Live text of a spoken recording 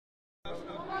And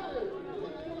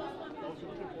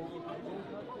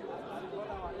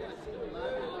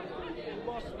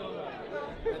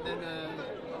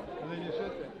then you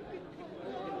shut it.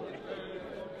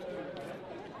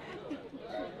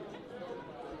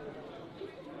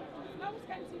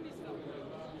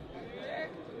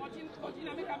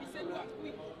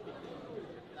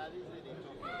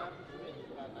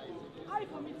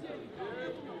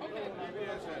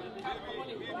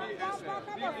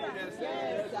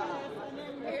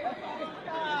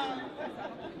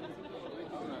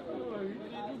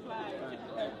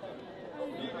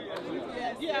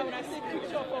 Yeah, when I see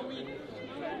picture for me.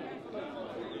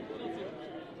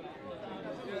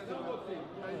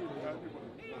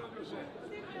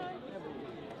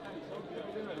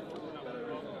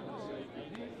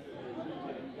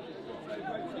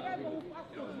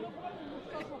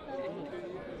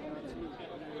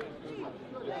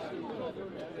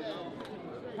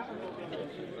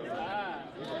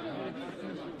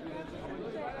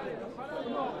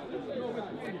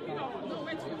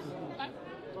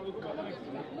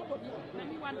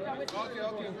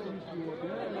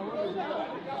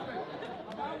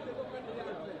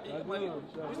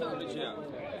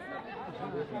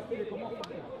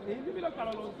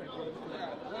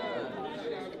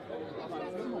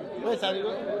 Ouais, ça arrive.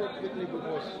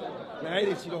 Mais il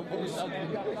est si long.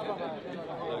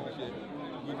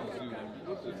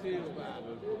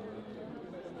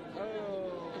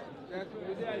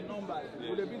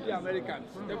 Would have been the Americans,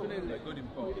 definitely.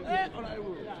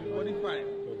 Fine.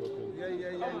 Yeah,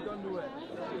 you don't do it.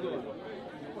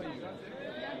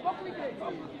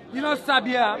 You know,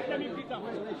 Sabia,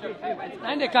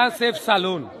 and they can't save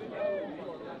Salon.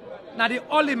 Now the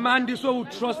only man this one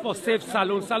would trust for safe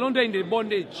Salon. Salon they're in the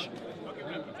bondage.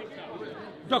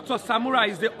 Dr. Samura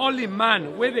is the only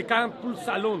man where they can pull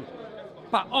Salon.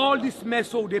 But all this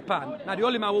mess all they pan. Now the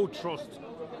only man who trust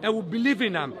and will believe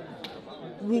in them.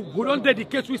 We don't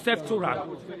dedicate ourselves to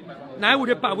them. Now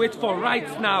we wait for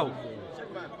rights now.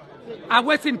 I'm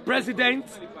waiting president.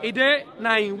 It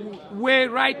now way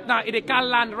right now. It can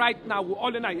land right now. We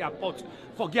all in the airport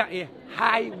for get a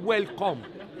high welcome.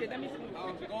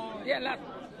 Yeah,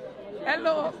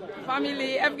 hello,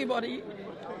 family, everybody.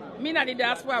 Me na the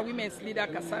diaspora women's leader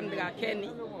Cassandra Kenny.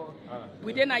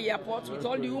 Within the airport with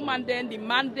all the women then, the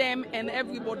man them, and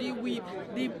everybody with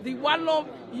the one of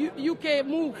UK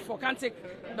move for can take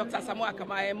Dr. Samura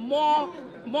Kamara.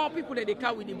 More people that they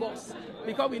come with the boss.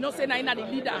 Because we know say Naina the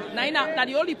leader, Naina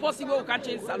the only possible who can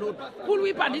change Salon. Pull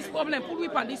whip on this problem, pull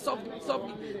whip on this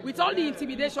subject. With all the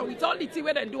intimidation, with all the thing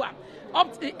where they do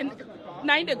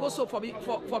Naina they go so for be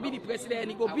the president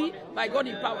and he go be by God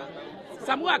in power.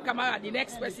 Samura Kamara, the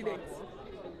next president.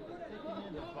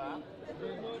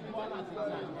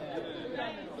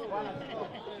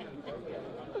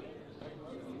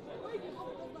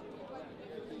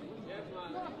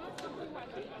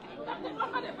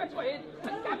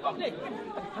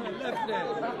 Left there.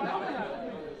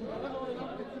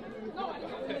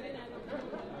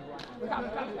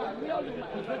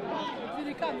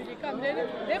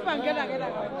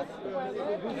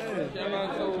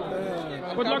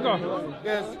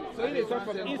 Yes. So you talk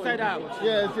from inside out.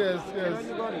 Yes.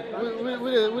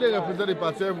 We represent the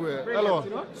party everywhere.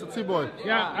 Hello, T-boy.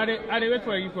 Yeah, I wait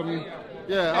for you from you.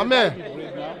 Yeah, I'm here.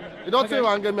 You don't say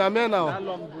one get me, I'm here now.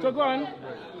 So go on.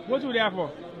 What are you there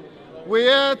for? We're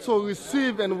here to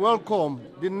receive and welcome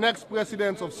the next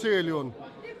president of Sierra Leone,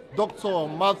 Dr.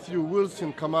 Matthew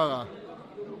Wilson Kamara.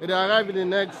 It arrive in the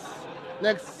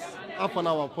next half an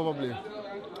hour probably.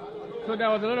 So there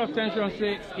was a lot of tension.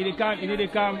 Say, it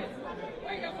come.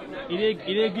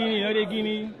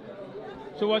 Guinea.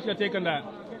 So what's your take on that?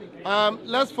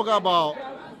 Let's forget about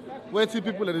waiting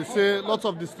people that they say, lots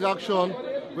of distraction.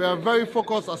 We are very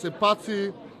focused as a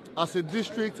party, as a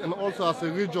district, and also as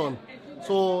a region.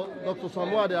 So Dr.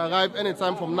 Samura, they arrive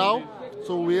anytime from now.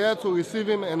 So we're here to receive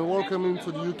him and welcome him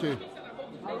to the UK.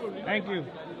 Thank you.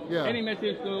 Yeah. Any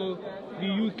message to the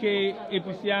UK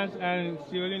APCians and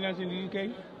Sierra Leoneans in the UK?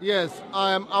 Yes,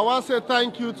 I want to say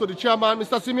thank you to the chairman,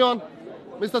 Mr. Simeon.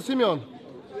 Mr. Simeon,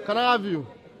 can I have you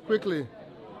quickly?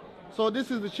 So this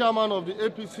is the chairman of the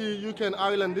APC UK and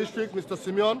Ireland district, Mr.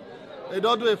 Simeon. They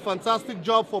don't do a fantastic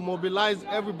job for mobilize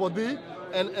everybody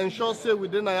and ensure say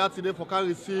within Naya today for can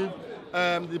receive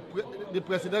the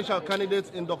presidential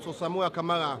candidates in Dr. Samura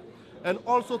Kamara. And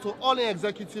also to all the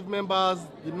executive members,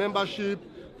 the membership,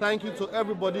 thank you to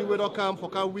everybody who will come for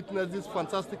can witness this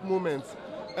fantastic moment.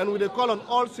 And we call on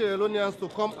all Sierra Leoneans to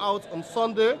come out on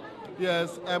Sunday.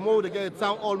 Yes, and we will get a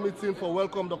town hall meeting for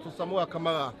welcome Dr. Samura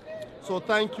Kamara. So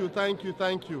thank you.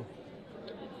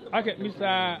 Okay,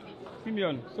 Mr.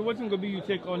 Simeon, so what's going to be your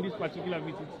take on this particular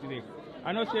visit today?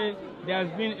 I know say there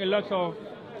has been a lot of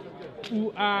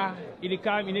who are, they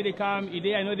come, they come,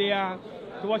 I know they are.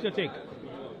 So what's your take?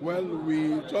 Well,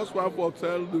 we just want to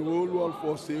tell the whole world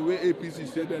for say where APC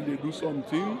said that they do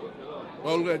something.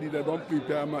 Already they don't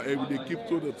prepare, they keep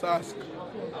to the task.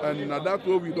 And that's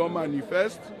why we don't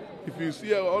manifest. If you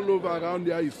see all over around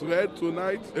there, it's red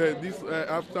tonight, this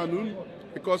afternoon,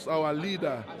 because our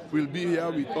leader will be here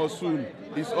with us soon.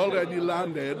 He's already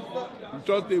landed.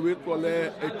 Just they wait for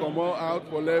come out,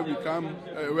 for we come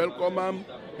welcome him,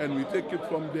 and we take it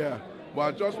from there. But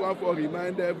I just want to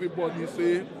remind everybody,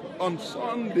 say, on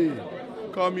Sunday,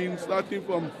 coming, starting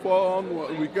from 4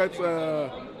 on, we get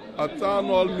a town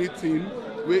hall meeting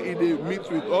where they meet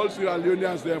with all Sierra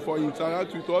Leoneans there for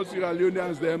interact with all Sierra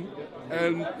Leoneans them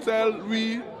and tell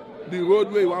we the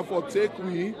roadway we want for take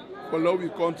we for how we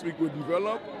country will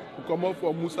develop. We come up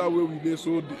from Musa where we did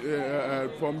so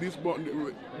from this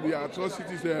the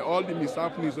atrocities all the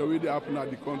mishappenings already happen at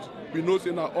the country. We know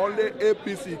say now only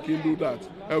APC can do that.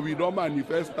 And we don't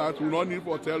manifest that, we don't need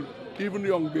for tell even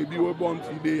young baby who born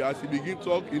today, as he begin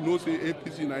talk, he knows say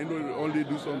APC and I know only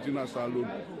do something as alone.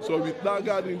 So with that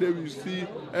gathering there we see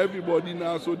everybody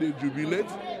now so they jubilate.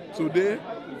 Today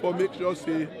for make sure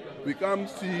say we can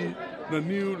see the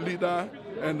new leader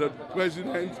and the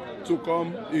president to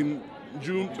come in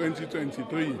June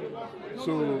 2023.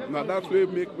 So now that's where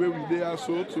we there.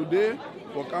 So today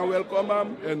we can welcome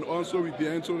them and also with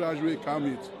the entourage we come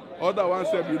it. Other ones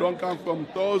said we don't come from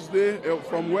Thursday,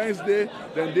 from Wednesday,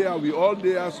 then they are we all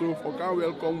there, so for can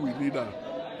welcome we leader.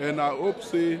 And I hope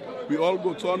say we all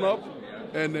go turn up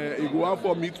and it go on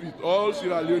for meet with all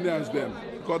Sierra Leoneans them.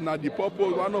 Because now the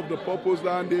purpose, one of the purpose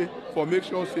down there for make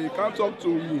sure say he can't talk to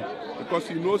me. Because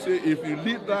he knows say if you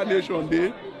lead that nation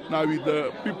there, now with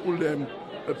the people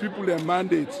them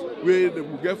mandates where they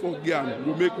will get for GAN,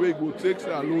 will make way go take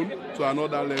alone to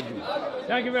another level.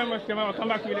 Thank you very much, Kemal. I'll come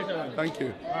back to you later on. Thank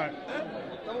you. All right.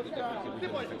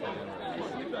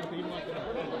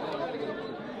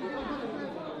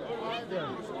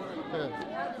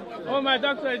 Oh, my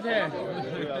doctor is here.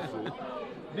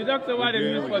 The doctor what they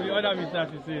use for the other Mr.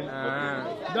 to say.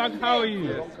 Doc, how are you?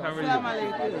 Yes, how are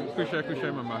you?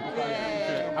 Kusha, Mama.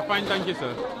 I'm fine, thank you,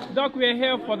 sir. Doc, we're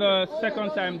here for the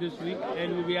second time this week,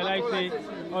 and we realize that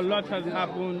a lot has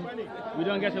happened. We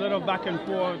don't get a lot of back and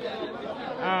forth.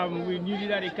 We knew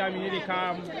that they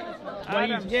come. But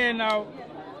he's here now,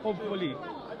 hopefully,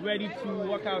 ready to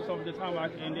walk out of the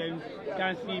tarmac and then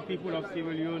can see people of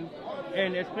Sierra Leone,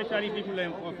 and especially people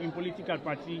in political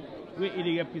party where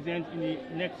they represent in the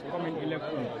next coming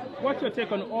election. What's your take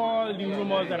on all the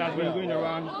rumors that have been going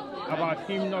around about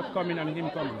him not coming and him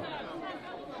coming?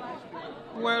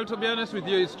 Well, to be honest with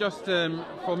you, it's just,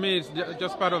 for me, it's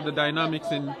just part of the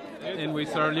dynamics in the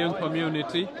Sierra Leone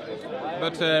community.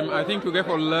 But I think we get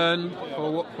to learn,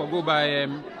 for go by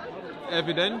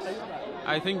evidence.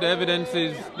 I think the evidence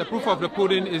is, the proof of the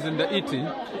pudding is in the eating.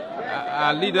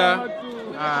 Our leader,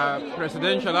 our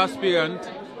presidential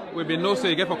aspirant, we've been no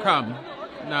say get for come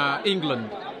now England.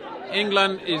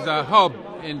 England is a hub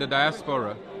in the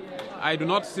diaspora. I do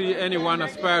not see anyone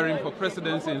aspiring for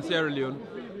presidency in Sierra Leone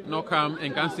nor come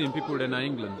and can see people in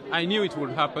England. I knew it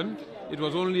would happen. It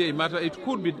was only a matter, it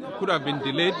could have been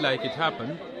delayed like it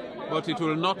happened, but it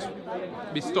will not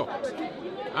be stopped.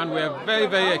 And we are very,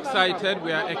 very excited.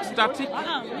 We are ecstatic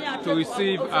to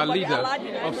receive our leader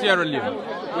of Sierra Leone.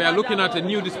 We are looking at a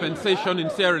new dispensation in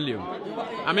Sierra Leone.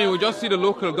 I mean, we just see the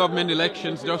local government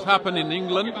elections just happen in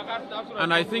England,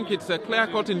 and I think it's a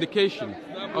clear-cut indication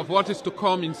of what is to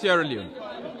come in Sierra Leone.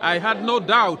 I had no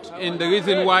doubt in the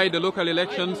reason why the local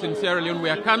elections in Sierra Leone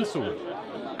were cancelled,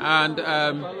 and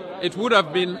it would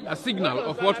have been a signal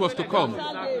of what was to come.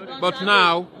 But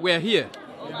now we're here.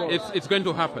 It's going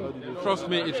to happen. Trust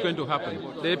me, it's going to happen.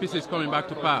 The APC is coming back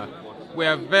to power. We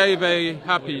are very, very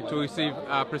happy to receive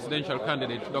our presidential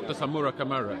candidate, Dr. Samura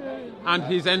Kamara, and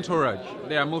his entourage.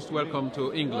 They are most welcome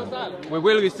to England. We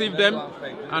will receive them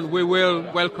and we will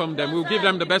welcome them. We'll give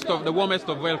them the warmest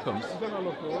of welcomes.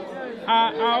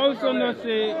 I also know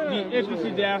say the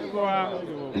APC diaspora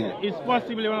is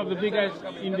possibly one of the biggest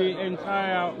in the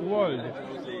entire world.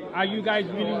 Are you guys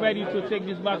really ready to take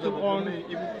this battle on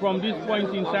from this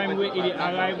point in time where it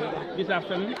arrived this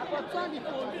afternoon?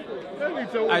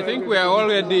 I think we are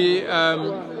already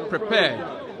prepared.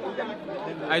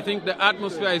 I think the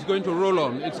atmosphere is going to roll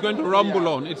on. It's going to rumble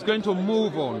on. It's going to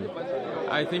move on.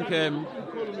 I think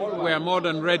we are more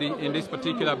than ready in this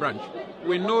particular branch.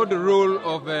 We know the role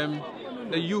of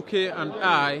the UK and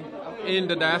I in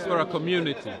the diaspora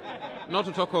community, not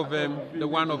to talk of the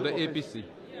one of the APC.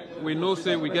 We know,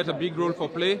 say, we get a big role for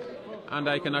play, And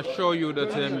I can assure you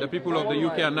that the people of the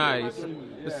UK and I,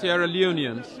 the Sierra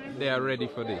Leoneans, they are ready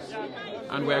for this.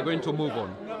 And we are going to move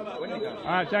on. All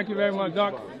right, thank you very much,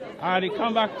 Doc. I'll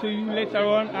come back to you later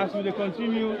on as we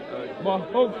continue, but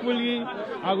hopefully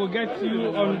I will get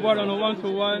you on board on a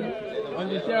one-to-one on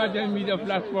the Sierra Leone media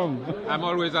platform. I'm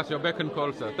always at your beck and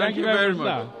call, sir. Thank you very much.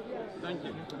 Sir. Thank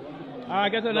you. I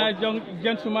guess a nice young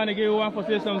gentleman again who wants to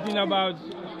say something about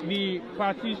the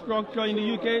party structure in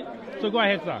the UK. So go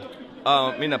ahead, sir.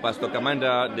 Me and Pastor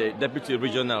Commander, the Deputy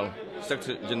Regional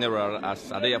Secretary General,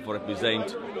 as Adea for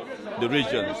represent the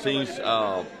region since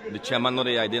the chairman not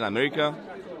here in America,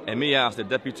 and me as the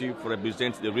deputy for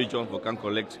represent the region for can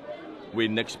collect with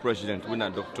next president, with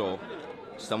Dr.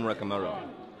 Samura Kamara.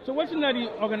 So what's in the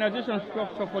organization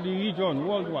structure for the region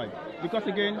worldwide? Because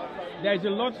again, there is a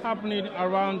lot happening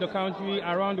around the country,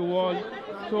 around the world.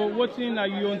 So what's in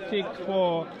that you don't take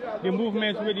for the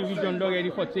movement where the region not ready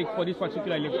for take for this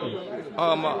particular election?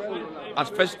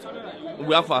 At first,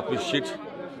 we have to appreciate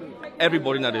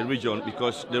everybody in the region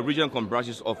because the region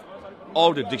comprises of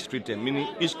all the districts, meaning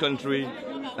each country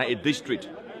like a district,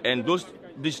 and those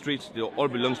districts they all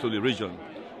belong to the region,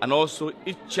 and also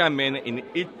each chairman in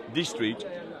each district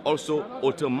also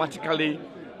automatically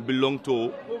belong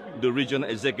to the regional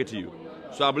executive.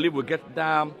 So I believe we get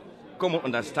that common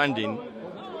understanding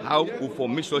how we for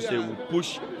make sure we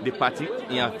push the party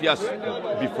in affairs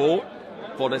before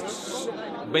for the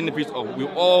benefit of we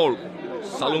all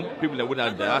Salon people that would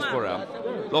have diaspora.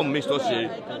 Don't make sure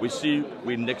we see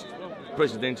we next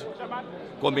president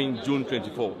coming June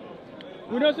 24.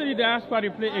 We know the diaspora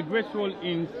play a great role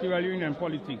in Sierra Leonean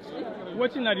politics.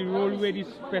 What's in the role where this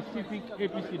specific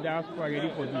APC diaspora ready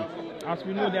for this? As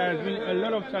we know, there has been a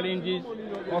lot of challenges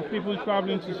of people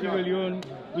traveling to Sierra Leone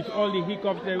with all the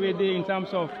hiccups there were there in terms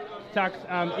of tax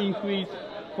increase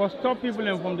for stop people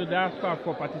from the diaspora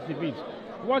for participate.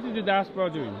 What is the diaspora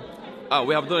doing?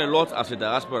 We have done a lot as a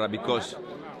diaspora because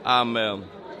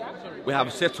we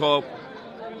have set up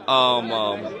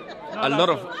a lot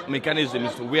of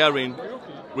mechanisms wherein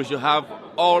we should have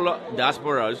all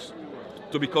diasporas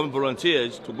to become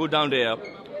volunteers, to go down there,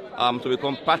 to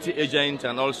become party agents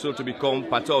and also to become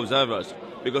party observers.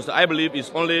 Because I believe it's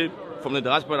only from the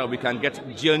diaspora we can get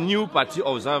genuine party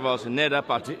observers, neither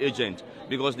party agents,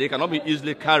 because they cannot be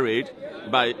easily carried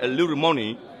by a little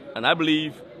money. And I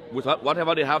believe with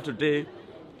whatever they have today,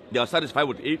 they are satisfied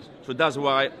with it. So that's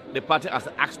why the party has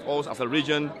asked us as a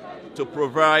region to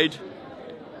provide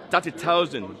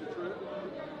 30,000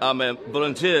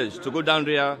 volunteers to go down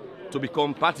there to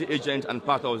become party agents and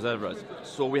party observers.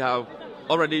 So we have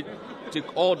already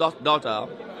taken all that data.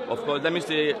 Of course, let me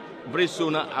say very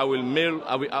soon I will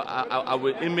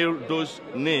email those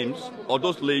names or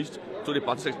those lists to the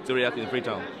party secretariat in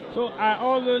Freetown. So are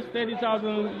all those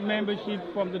 30,000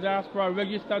 membership from the diaspora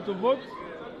registered to vote?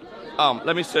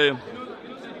 Let me say,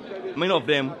 many of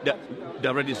them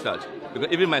they're registered.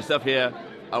 Because even myself here,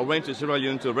 I went to Sierra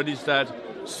Leone to register.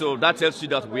 So that tells you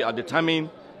that we are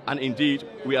determined and indeed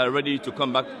we are ready to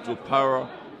come back to power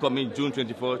coming June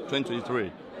 24,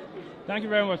 2023. Thank you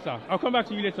very much, sir. I'll come back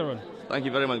to you later on. Thank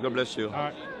you very much. God bless you. All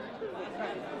right.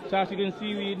 So as you can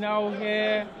see, we're now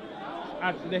here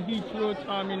at the Heathrow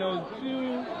Terminal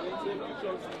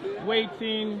 2,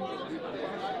 waiting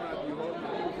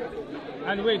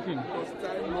and waiting.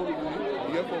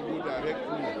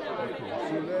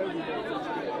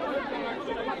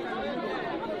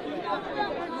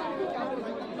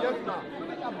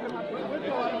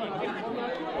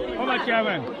 Oh, my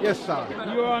chairman. Yes, sir.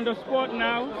 You are on the spot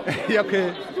now.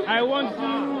 Okay. I want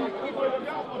you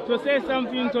to say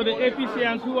something to the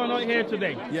APCians who are not here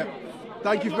today. Yeah.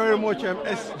 Thank you very much,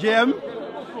 SGM,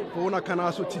 for what I can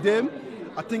also today.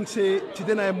 I think today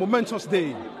is a momentous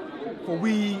day for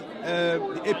we,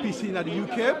 the APC in the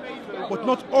UK, but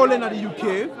not only in the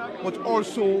UK, but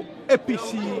also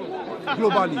APC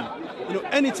globally. You know,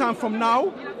 anytime from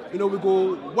now, you know, we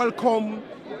go welcome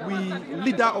we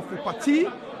leader of the party,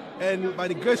 and by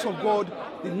the grace of God,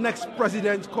 the next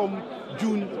president come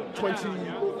June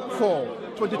 24,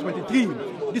 2023.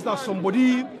 This is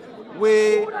somebody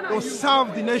where will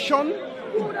serve the nation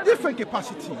in different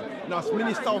capacity. You know, as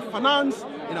Minister of Finance,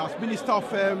 you know, as Minister of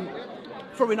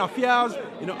Foreign Affairs,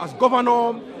 you know, as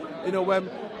Governor, you know, and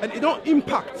it don't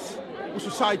impact the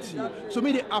society. So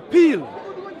may they appeal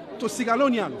to Sierra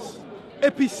Leoneans,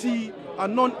 APC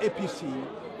and non-APC,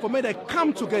 for me they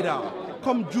come together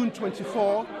come June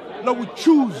 24. Now we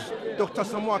choose Dr.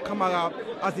 Samura Kamara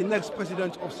as the next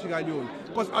president of Sierra Leone.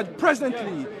 Because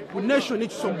presently, the nation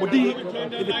needs somebody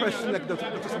in the person like Dr.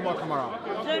 Samura Kamara.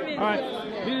 All right,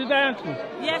 Mrs. Diane,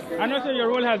 yes. I know that your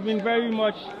role has been very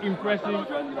much impressive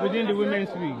within the women's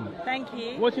league. Thank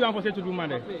you. What do you want to say to do,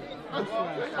 Mande? As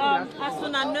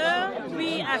soon as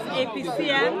we as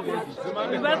APCM,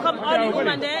 we welcome all the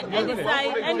women there, any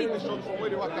side, any.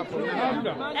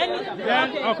 Then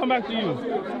I'll come back to you.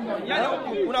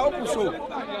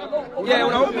 Okay.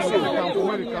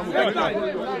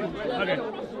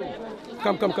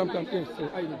 Come. Yes.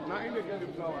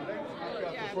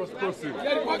 First proceed.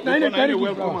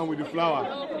 Welcome with the flower.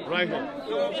 Right here.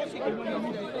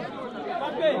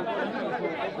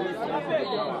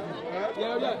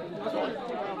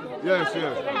 Yes.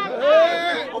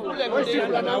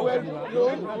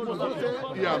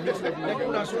 Yeah, mix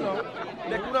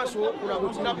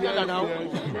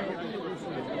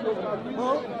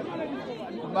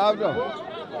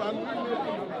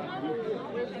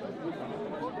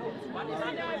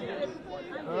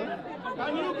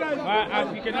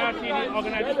As you can now see, the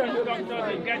organization structure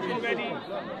is getting ready.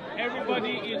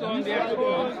 Everybody is on their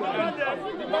toes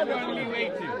and currently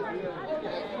waiting.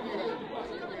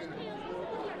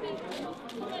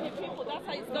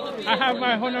 I have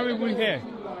my honorable here.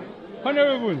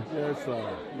 Honorable. Yes,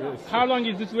 sir. Yes. How long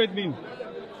is this wait been?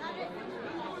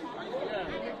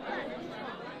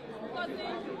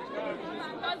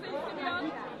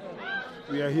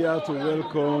 We are here to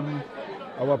welcome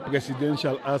our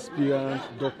presidential aspirant,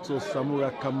 Dr.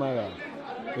 Samura Kamara,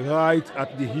 right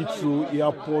at the Heathrow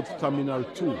Airport Terminal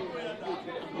 2.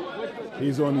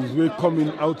 He's on his way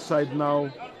coming outside now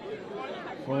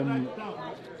from...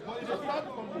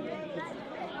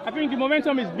 I think the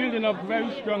momentum is building up very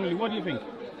strongly. What do you think?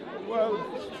 Well,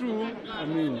 it's true. I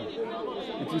mean,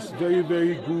 it is very,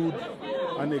 very good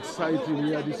and exciting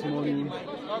here this morning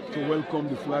to welcome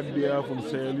the flag bearer from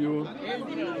Sierra Leone.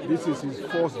 This is his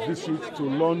first visit to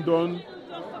London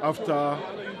after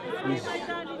his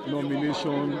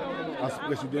nomination as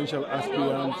presidential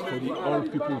aspirant for the All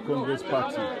People Congress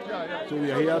Party. So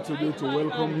we are here today to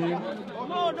welcome him.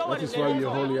 That is why we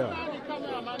are all here.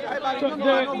 So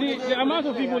the amount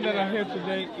of people that are here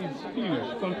today is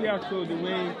huge compared to the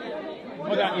way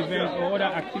other events or other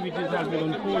activities have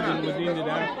been unfolding within the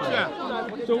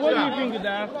diaspora. So what do you think the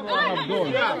diaspora have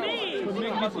done to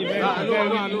make this event very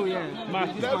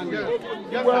massive?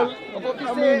 Well,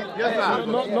 I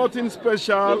mean, nothing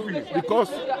special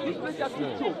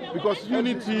because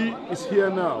unity is here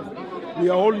now. We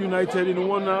are all united in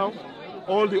one now.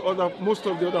 Most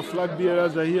of the other flag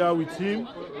bearers are here with him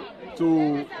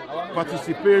to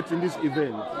participate in this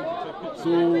event. So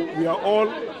we are all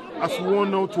as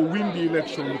one now to win the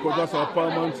election, because that's our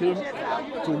paramount aim,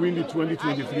 to win the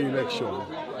 2023 election.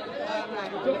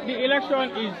 So the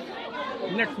election is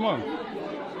next month.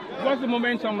 What's the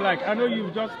momentum like? I know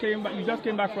you just came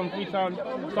back from Freetown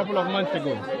a couple of months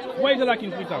ago. What is it like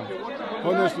in Freetown?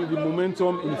 Honestly, the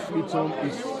momentum in Freetown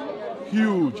is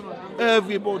huge.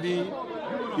 Everybody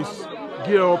is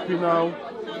geared up now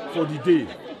for the day.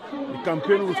 The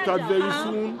campaign will start very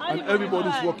soon, and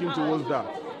everybody's working towards that,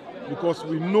 because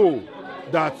we know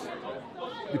that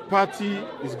the party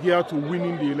is geared to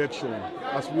winning the election.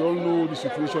 As we all know, the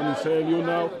situation in Sierra Leone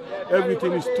now,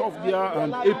 everything is tough there,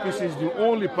 and APC is the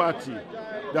only party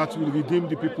that will redeem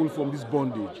the people from this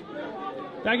bondage.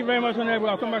 Thank you very much, Honorable.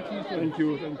 I'll come back to you soon. Thank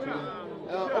you. Thank you.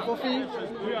 Opofi,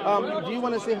 do you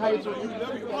want to say hi to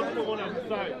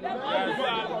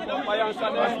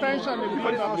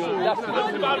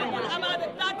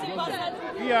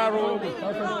PRO,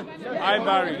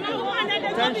 Ivory.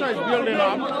 Tension is building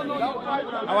up.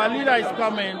 Our leader is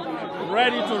coming,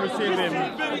 ready to receive him.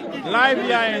 Live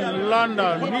here in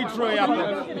London, Heathrow Airport.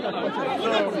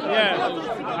 So, yeah.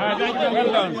 Thank you.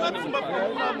 Well done.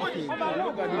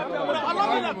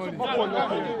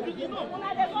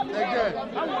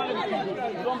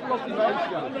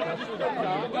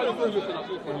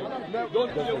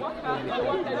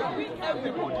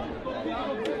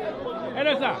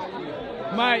 Hello, sir.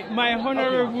 My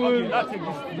honorable.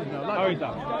 How is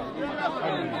that?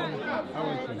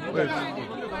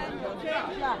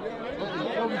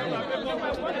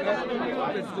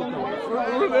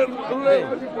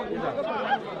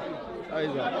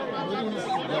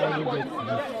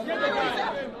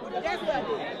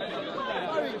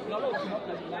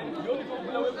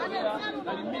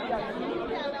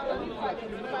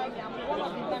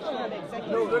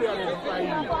 No,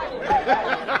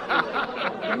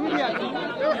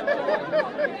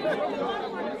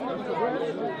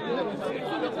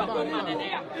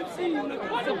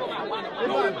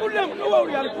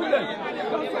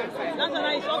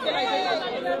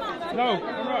 No,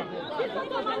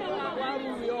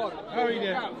 how are you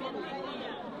there?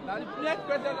 No,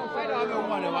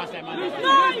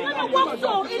 you don't work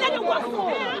so. He doesn't work so.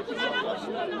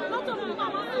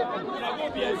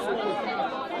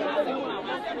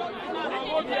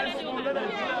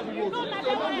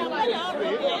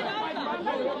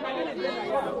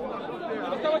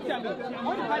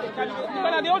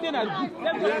 But are they all there now?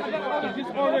 Is this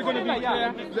already going to be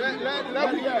clear? Let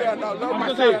me clear now. I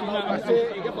say,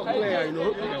 you get for clear, you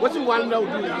know. What you want now do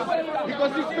is,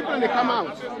 because these people, they come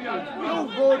out, you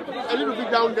go a little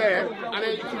bit down there, and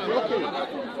then it's blocking.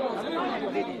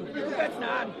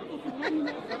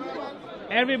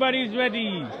 Everybody is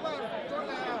ready.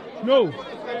 No.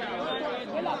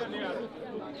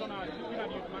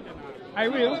 I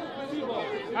will,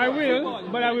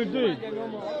 but I will do it.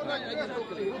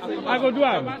 I go do it.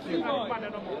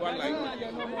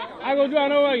 I go do it,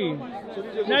 no worry.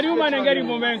 Now the woman and get the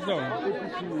momentum.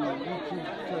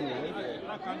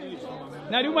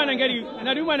 Now the woman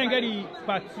and get the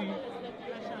party.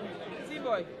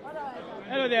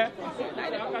 Hello there.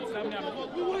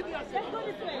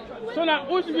 So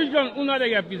now, which vision do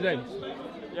they represent?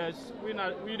 Yes, we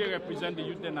represent the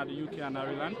youth in the UK and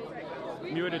Ireland.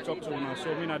 We already talk to now,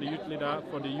 so we are the youth leader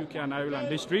for the UK and Ireland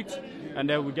district, and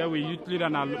then we youth leader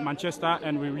in Manchester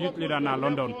and we youth leader in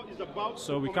London.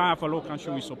 So we can't have a local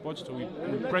country we support, so we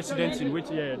presidents in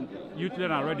which youth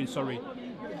leader are ready. Sorry,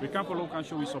 we can't follow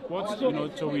country we support. So, you know,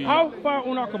 so we. How far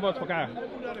una come out for car?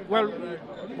 Well,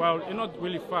 it's not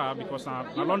really far because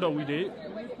in London we did.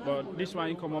 But this one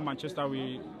in common Manchester,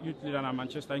 we youth leader in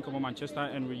Manchester, in common Manchester,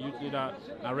 and we youth leader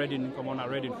in Reading, in common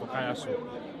Reading for Kaya.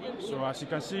 So as you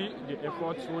can see, the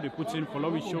efforts what they put in for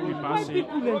we show we pass it.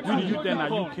 We the youth in the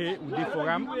UK, we did for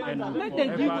them, and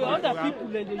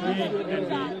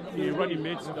the running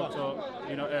mates, Dr.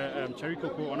 Cherry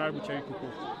Coco, Honorable Cherry Coco.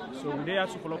 So we there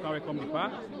to follow can welcome the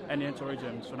park and encourage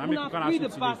them. So now we can ask the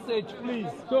passage, please.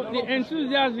 So the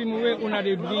enthusiasm we una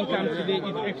the doing camp today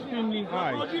is extremely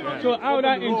high. Yeah. So how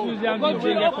that enthusiasm you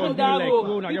bring up for doing like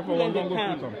go na get for one go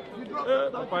freedom.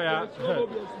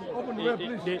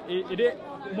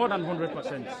 More than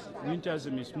 100%.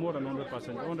 Enthusiasm is more than 100%.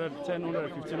 110,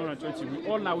 115, 120. We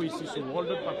all now we see so we all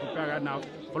prepare right now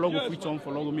for logo freedom,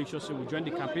 for logo make sure so we join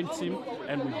the campaign team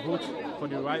and we vote for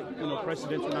the right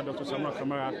president, Dr. Samura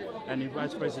Kamara, and the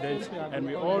vice president, and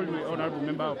we all the honorable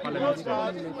member of parliament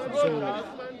there. So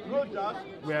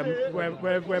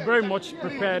we're very much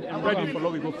prepared and ready for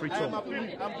logo go freedom.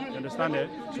 You understand it?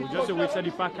 So just we said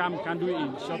if I can do it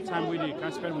in short time we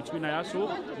can spend between us, so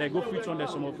they go freedom. There's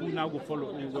some of who now go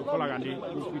follow and they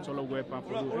go freedom all go for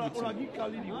everything.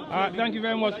 Thank you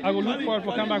very much. I will look forward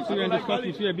to come back to you and discuss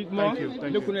with you a bit more.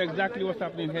 Thank you. Look at exactly what's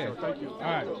happening here. So, thank you. All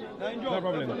right. No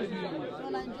problem.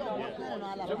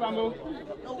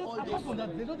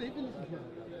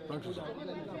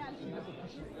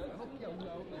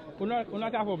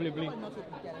 Una ka for play.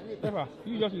 Pepper,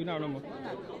 you just now no more.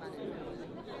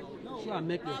 Sure,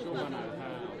 make them.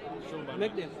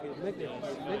 Make them.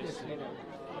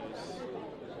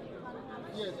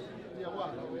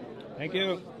 Thank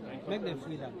you. Make them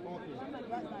free that.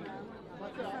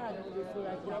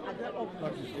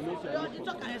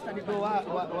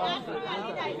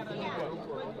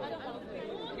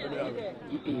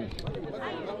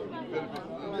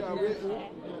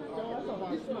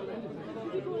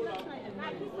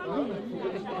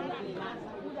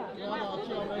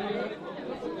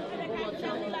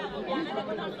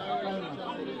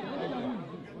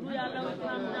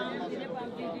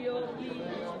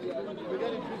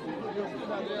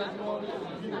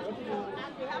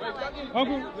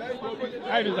 Uncle,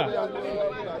 how do that?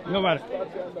 No matter.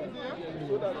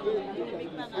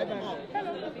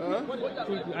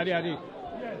 Adi.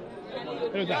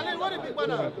 Hello, sir.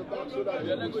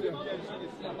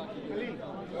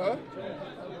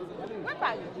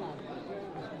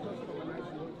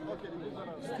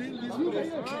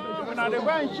 Now they go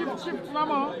and shift,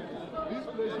 mama.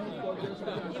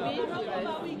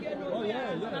 Oh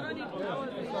yeah.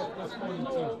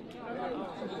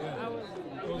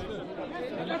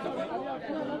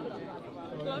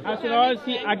 As you all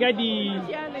see, I get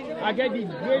the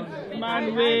great man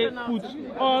who put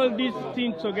all these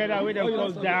things together with them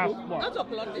called diaspora.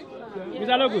 Is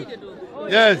that not good?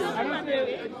 Yes. I don't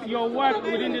say your work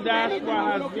within the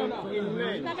diaspora has been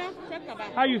immense.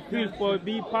 How you feel for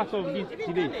being part of this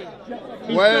today?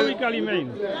 Historically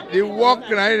immense. The work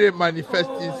can manifest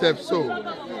itself so.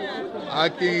 I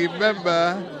can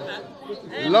remember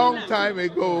long time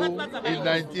ago in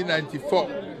 1994,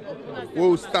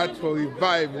 we'll start to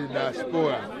revive the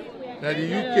diaspora. Now the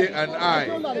UK and I,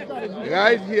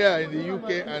 right here in the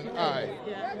UK and I.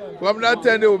 From that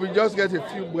time, we will just get a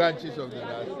few branches of the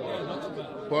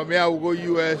diaspora. From here, we'll go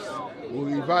US, we'll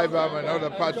revive them in other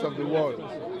parts of the world.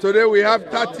 Today, we have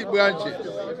 30 branches.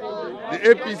 The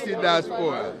APC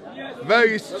diaspora,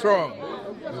 very strong,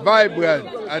 vibrant,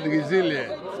 and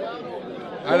resilient.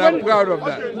 And I'm proud of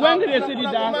that. When they say the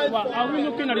diaspora, are we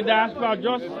looking at the diaspora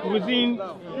just within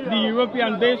the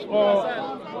European base, or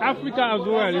Africa as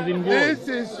well is involved? This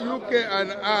is UK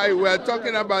and I. We're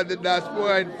talking about the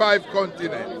diaspora in 5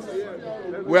 continents.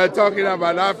 We're talking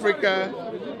about Africa.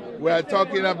 We're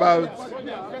talking about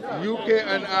UK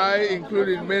and I,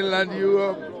 including mainland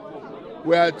Europe.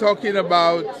 We're talking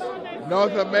about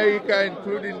North America,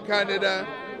 including Canada.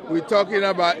 We're talking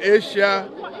about Asia,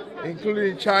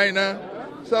 including China.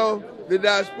 So the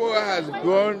diaspora has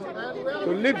grown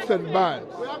to leaps and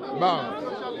bounds,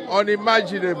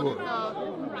 unimaginable.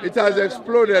 It has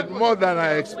exploded more than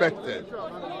I expected.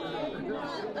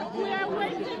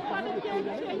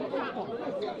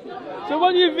 So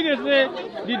what do you think they say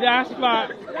the diaspora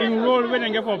enrolled when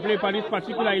they get for play for this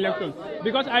particular election?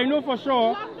 Because I know for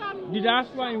sure the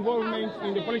diaspora involvement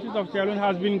in the politics of Sierra Leone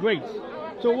has been great.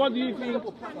 So what do you think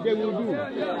they will do?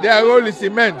 Their role is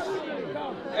immense.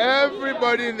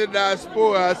 Everybody in the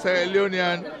diaspora, Sierra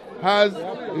Leonean, has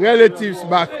relatives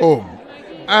back home.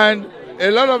 And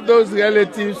a lot of those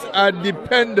relatives are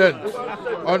dependent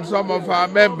on some of our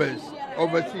members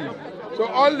overseas. So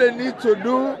all they need to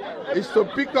do is to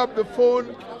pick up the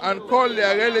phone and call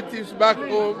their relatives back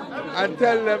home and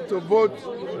tell them to vote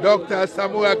Dr.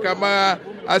 Samura Kamara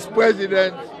as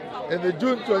president in the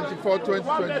June 24,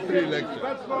 2023 election.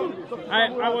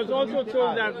 I was also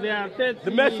told that there are 30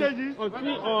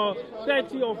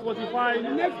 or 45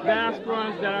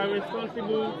 diasporans that are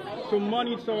responsible to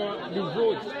monitor the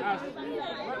votes as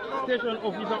station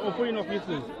officer or polling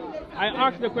officers. I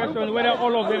asked the question whether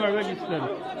all of them are registered.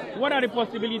 What are the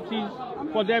possibilities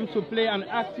for them to play an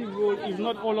active role if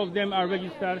not all of them are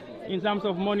registered in terms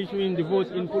of monitoring the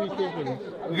votes in police stations?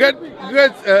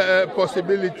 Great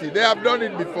possibility. They have done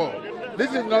it before.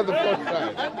 This is not the first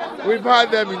time. We've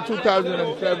had them in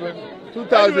 2007,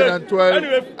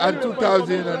 2012, and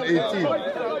 2018.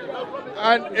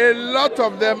 And a lot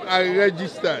of them are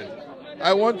registered.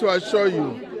 I want to assure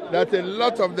you that a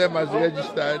lot of them are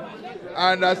registered.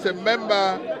 And as a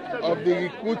member of the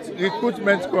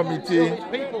recruitment committee,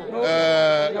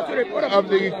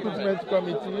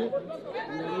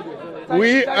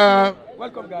 we are.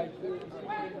 Welcome, guys.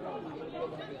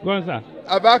 Go on, sir.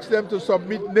 I've asked them to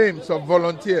submit names of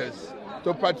volunteers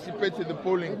to participate in the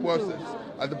polling process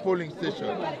at the polling station.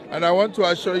 And I want to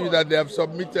assure you that they have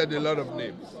submitted a lot of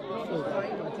names.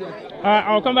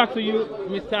 I'll come back to you,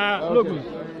 Mr. Logus.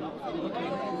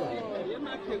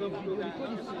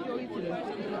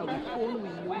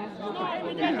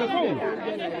 Here's the phone.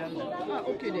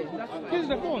 Okay then. That's fine. Here's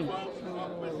the phone.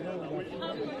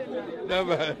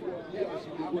 Never.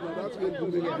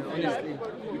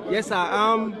 Yes, sir.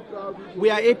 We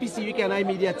are APC UK and I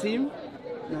media team.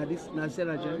 Now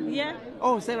Sarah Jem. Yeah.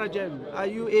 Oh, Sarah Jem. Are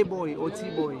you A boy or T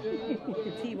boy?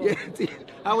 T-boy. Yeah,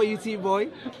 how are you, T boy?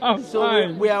 I'm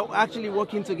fine. We are actually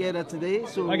working together today.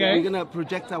 So we're gonna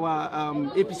project our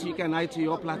APC UK and I to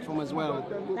your platform as well.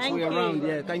 Thank so we're you. around.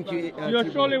 Yeah, thank you. You're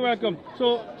T-boy. surely welcome.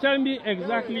 So tell me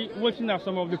exactly what are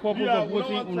some of the purpose of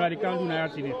voting on the Kandu Naya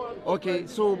today. Okay,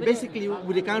 so basically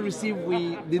we can receive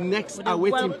the next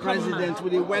awaiting president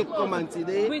with a welcome and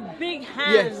today. With big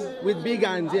hands. Yes, with big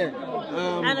hands, yeah.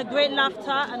 And a great laughter,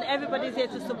 and everybody's here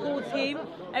to support him,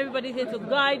 everybody's here to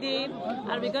guide him,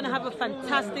 and we're going to have a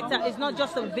fantastic time. It's not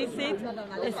just a visit,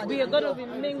 we are going to be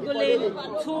mingling,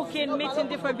 talking, meeting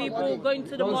different people, going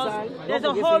to the mosque. There's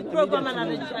a whole program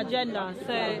and an agenda,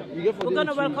 so we're going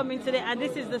to welcome him today, and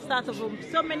this is the start of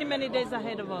so many days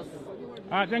ahead of us.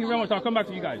 Thank you very much. I'll come back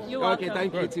to you guys. You're welcome. Okay,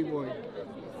 thank you, T-boy.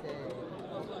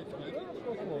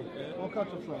 I've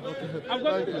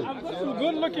got some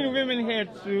good-looking women here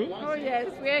too. Oh yes,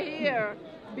 we're here.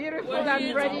 Beautiful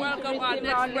and ready to welcome our receive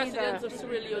next our president leader. of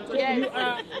Sierra Leone.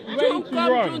 Yes. Ready to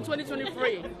run. June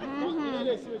 2023.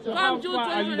 So how far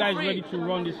are you guys ready to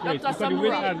run this race? Because the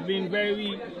race has been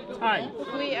very tight.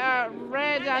 We are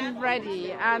red and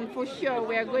ready, and for sure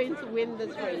we are going to win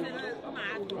this race. Come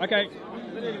on. Okay.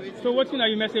 So what's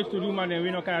your message to Ruma and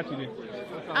Winokaya today?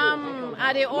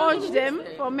 I dey urge them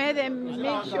for make them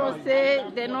make sure say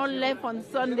they not left on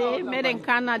Sunday, make them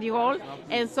come at the hall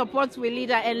and support we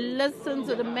leader and listen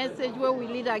to the message where we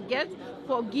leader get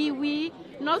for give we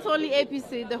not only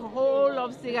APC, the whole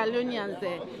of Sierra Leoneans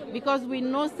there, because we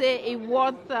know say it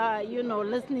worth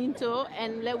listening to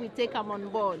and let we take them on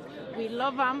board. We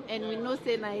love him and we know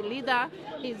say na a leader,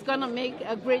 he's gonna make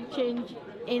a great change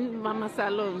in Mama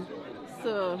Salon.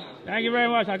 So thank you very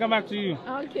much. I'll come back to you.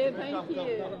 Okay, thank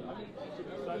you.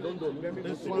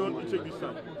 Simeon, take this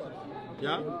side.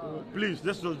 Yeah? Please,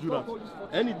 let's just do that.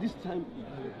 Any this time.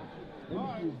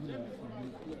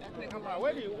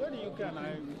 Where do you can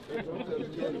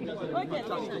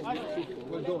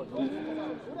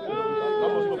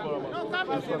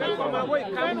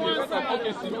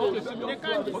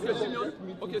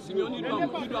Okay, Simeon, you do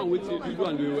and wait. You do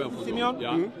and do well for Simeon,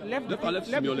 yeah. left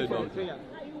Simeon led down.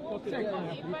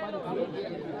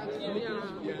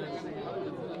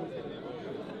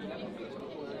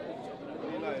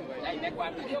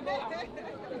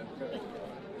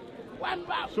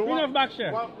 So Queen of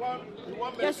Berkshire.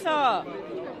 Yes, sir.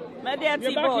 My dear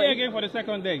You're back here again for the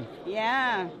second day.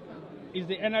 Yeah. Is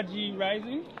the energy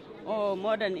rising? Oh,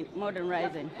 more than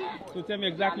rising. So tell me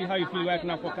exactly how you feel right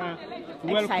now for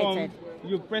welcome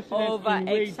your president.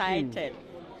 Overexcited.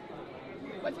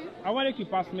 I want you to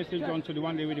pass message on to the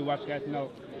one they really watch right now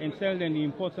and tell them the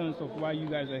importance of why you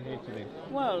guys are here today.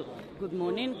 Well, good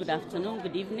morning, good afternoon,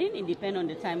 good evening. It depends on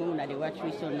the time when they watch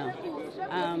we so now.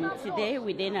 Today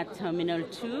we're then at Terminal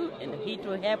 2 in the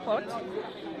Heathrow Airport.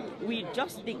 We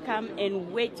just come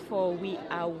and wait for, we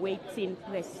are waiting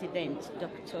President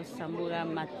Dr. Samura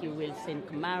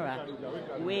Kamara,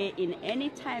 where in any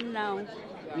time now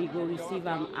we go receive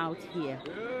him out here.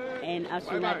 And as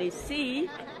soon as they see,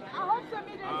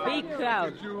 big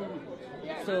crowd.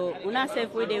 So una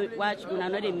safe where they watch, una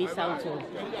know they miss out.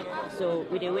 So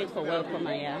we they wait for welcome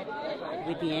here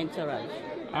with the entourage.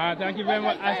 Thank you very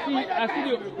much. I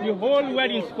see the whole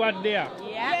wedding squad there.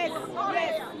 Yes.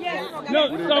 No,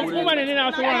 some woman in there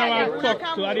also want to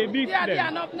talk to. Are they beef them? They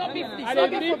are not beef. Are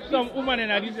they beef some woman in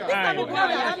this eye?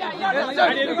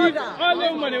 Are they beef all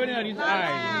the women in this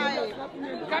eye?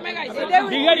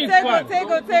 The wedding squad.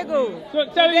 Tego. So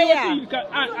tell me what you can.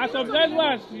 I surprise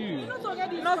was you.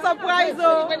 No surprise,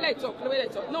 oh. When I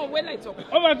talk.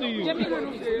 Over to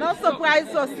you. No surprise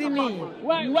to see me.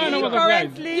 Why no surprise?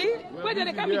 Currently, where did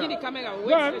they come in the camera?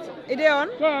 Go on. Is it on?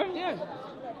 Go on. Yeah.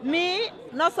 Me,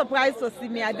 not surprised to see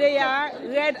me. They are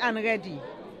red and ready.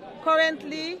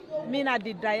 Currently, me at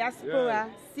the Diaspora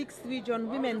 6th Region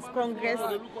Women's Congress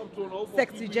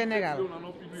Secretary General.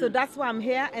 So that's why I'm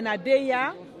here, and they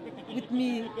are with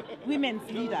me, women's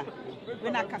leader,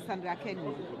 when I Cassandra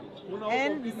Kenny.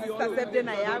 And Sister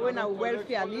Sebdenaya, when I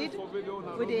welfare lead,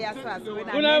 with the Asas.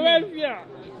 When I welfare?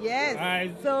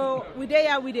 Yes. So we they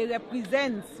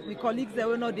represent we colleagues that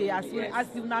we know they as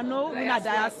you know we are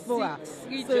diaspora.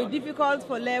 So it's difficult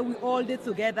for them we all day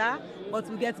together, but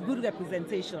we get good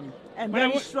representation and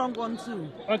very strong one too.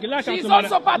 Okay, she's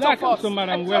also part of us. So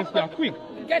Madam Welfare, quick.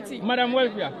 Get it. Madam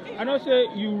Welfare, I know say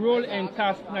you role and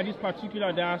task in this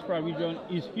particular diaspora region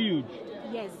is huge.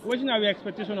 Yes. What is our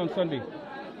expectation on Sunday?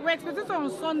 Our expectation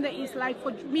on Sunday is like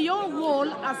for me your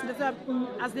role as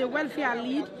the welfare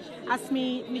lead, as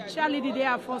me cheerleader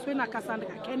there first when I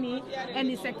Cassandra Kenny and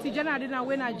the secretary general then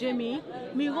when I Jamie.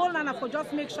 Me role and for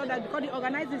just make sure that because the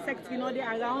organizing secretary you know they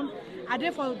around, are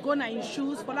they for gonna in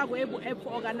shoes for that we able to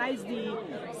organize the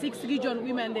 6th region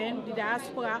women then the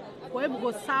diaspora, we able to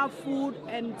go serve food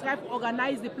and try to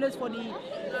organize the place for the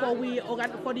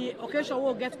occasion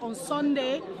we'll get on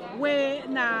Sunday where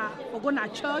we're gonna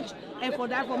church and for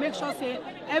that. Make sure say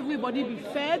everybody be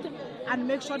fed and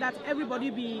make sure that everybody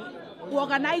be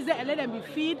organized and let them be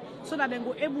fed so that they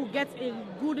go able to get a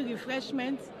good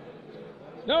refreshment.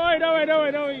 Don't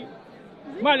worry.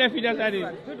 My left just at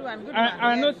it. Good one.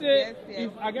 I know say yes.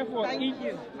 If I get for eat,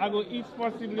 I go eat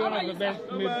possibly one of the best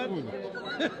made food.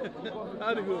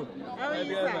 How'd it go?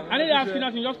 I need to ask you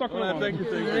nothing, just talk about Thank you.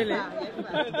 Really?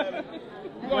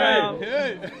 Well,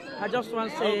 I just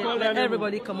want to say let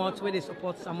everybody come out where they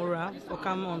support Samura for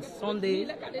come on Sunday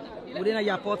within a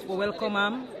airport for welcome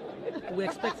him. We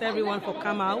expect everyone to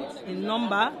come out in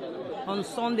number on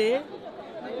Sunday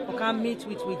to come meet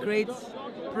with great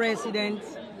president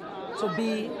to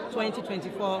be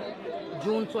 2024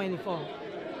 June 24.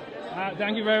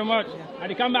 Thank you very much.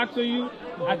 I come back to you.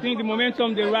 I think the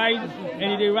momentum they rise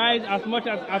and they rise as much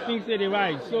as I think they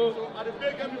rise. So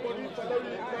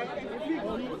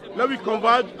let me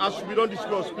converge as we don't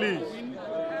discuss, please.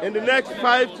 In the next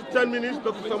 5 to 10 minutes,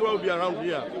 Dr. Samura will be around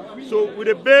here. So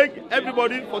we beg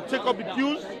everybody for take up the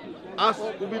cues as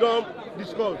we don't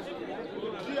discuss.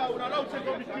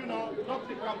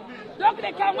 Look,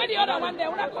 they come with the other one there.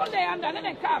 Una come there and then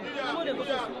they come.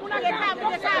 Una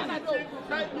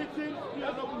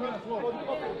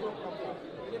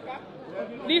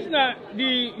This is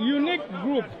the unique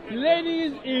group,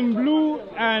 ladies in blue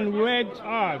and red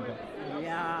org.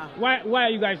 Yeah. Why are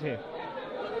you guys here?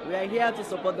 We are here to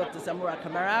support Dr. Samura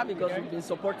Kamara because we've been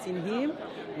supporting him.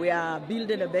 We are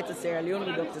building a better Sierra Leone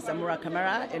with Dr. Samura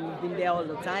Kamara, and we've been there all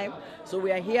the time. So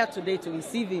we are here today to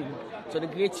receive him to the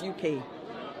great UK.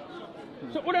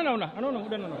 So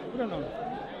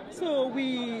So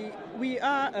we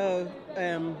are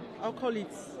I'll call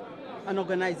it an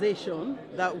organization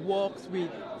that works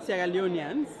with Sierra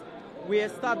Leoneans. We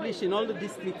establish in all the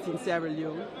districts in Sierra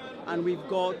Leone, and we've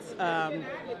got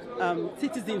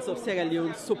citizens of Sierra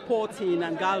Leone supporting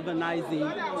and galvanizing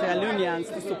Sierra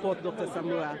Leoneans to support Dr.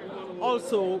 Samura.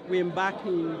 Also, we embark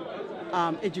in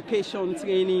education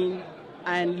training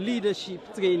and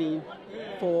leadership training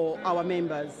for our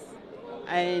members.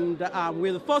 And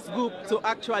we're the first group to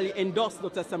actually endorse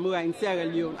Dr. Samura in Sierra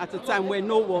Leone at a time when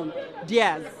no one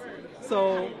dares.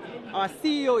 So our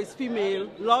CEO is female,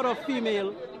 a lot of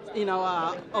female in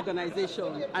our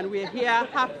organization, and we're here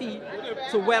happy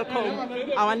to welcome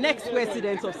our next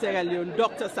president of Sierra Leone,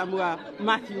 Dr. Samura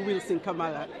Matthew Wilson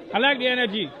Kamara. I like the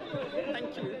energy.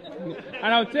 Thank you.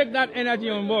 And I'll take that energy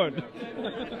on board.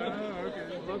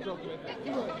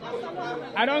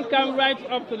 I don't come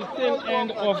right up to the same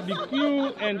end of the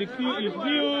queue, and the queue is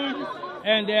huge,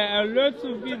 and there are lots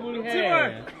of people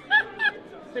here.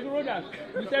 Segurodas,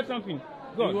 you said something.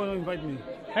 Go on. You want to invite me?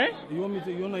 Eh? You want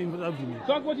to invite me?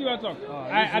 Talk what you want to talk.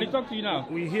 I talk to you now.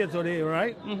 We're here today,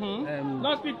 right?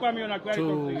 Not speak for me on a query.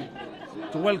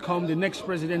 To welcome the next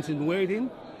president in waiting,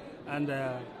 and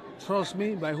trust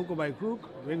me, by hook or by crook,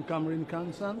 Rain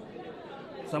Kansan,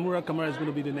 Samura Kamara is going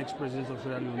to be the next president of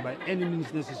Sierra Leone by any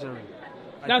means necessary.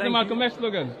 That's the Malcolm X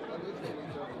slogan.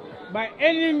 By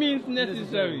any means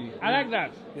necessary. I like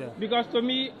that. Yeah. Because to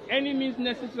me, any means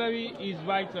necessary is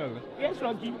vital. Yes,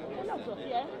 Rocky.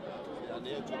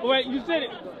 Well, you said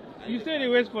it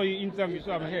was for your interview,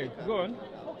 so I'm here. Go on.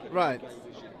 Right.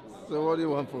 So what do you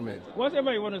want from me?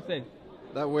 Whatever you want to say.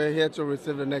 That we're here to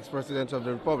receive the next president of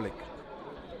the Republic.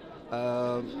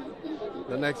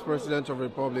 The next president of the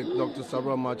Republic, Dr.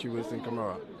 Samura Matthew Wilson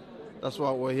Kamara. That's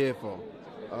what we're here for.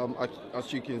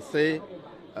 As you can see,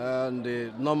 and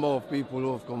the number of people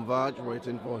who have converged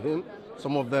waiting for him.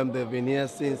 Some of them, they've been here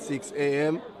since 6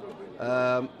 a.m.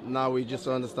 Now we just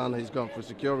understand he's gone for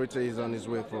security, he's on his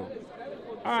way through.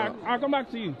 All right, I'll come back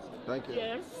to you. Thank you.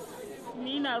 Yes,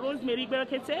 me and Rosemary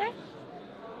Berkete.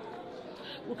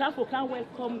 We can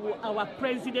welcome our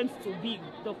president to be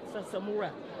Dr.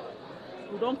 Samura.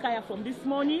 We don't care from this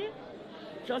morning,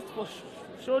 just for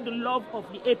show the love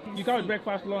of the APC. You got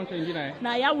breakfast, lunch, and dinner.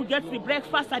 Now, yeah, we get the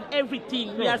breakfast and everything.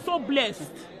 Sure. We are so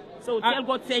blessed. So tell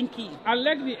God thank you. I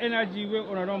like the energy we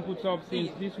don't put up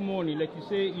since this morning. Like you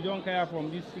say, you don't care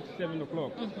from this 6, 7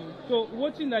 o'clock. So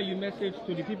what thing that you message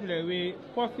to the people that we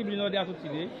possibly not there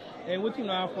today, and what thing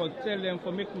you have for tell them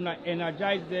for make una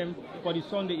energize them for the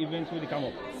Sunday events when they come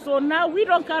up? So now we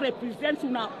don't can represent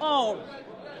una all.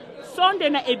 Sunday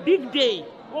na a big day.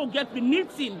 We'll get the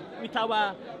meeting with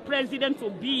our president to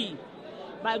be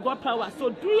by God power. So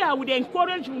do you would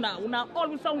encourage una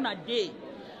always una day.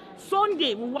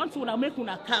 Sunday we want to make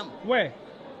una come. Where?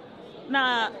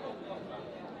 Na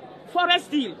Forest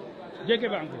Hill. JK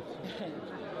Banquet.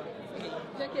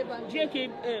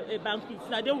 JK Banquet.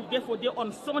 Now they will get for day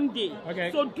on Sunday.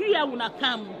 Okay. So do you una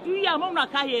come? Do you una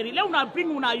carry? Let una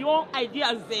bring una your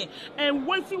ideas there and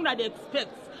what una they expect.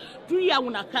 Do you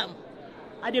una come?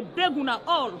 And they beg una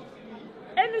all.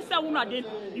 Any say una the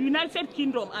United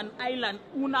Kingdom and Ireland,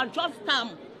 una just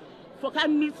come for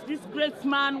can meet this great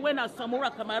man when as Samura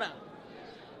Kamara.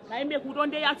 I make we don't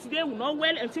there today, we know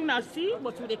well and soon as see,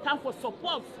 but we come for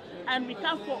support and we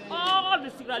come for all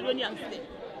the Sierra Leoneans there.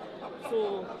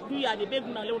 So do you the beg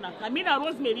una leona? Kamina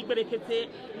Rosemary Berekete,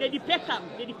 Lady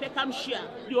Peckham share,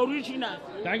 the original.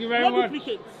 Thank you very much.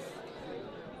 Duplicates.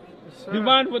 The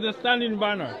band with the standing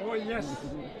banner. Oh yes.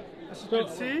 As you can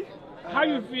see, how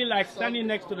you feel like standing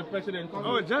next to the president?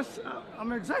 Oh,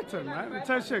 I'm excited, man. It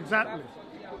tells you exactly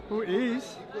who he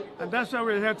is, and that's why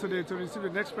we're here today to receive the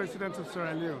next president of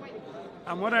Sierra Leone.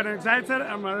 I'm more than excited.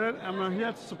 I'm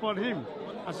here to support him.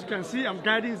 As you can see, I'm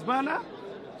guiding his banner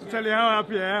to tell you how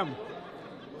happy I am.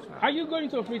 Are you going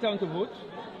to Freetown to vote?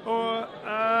 Oh,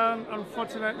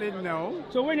 unfortunately, no.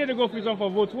 So when you go Freetown for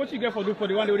votes, what you get for do for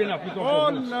the one that didn't have Freetown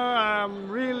for votes? No, I'm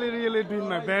really doing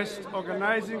my best,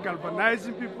 organizing,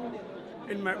 galvanizing people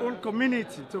in my own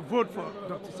community to vote for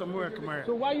Dr. Samura Kamara.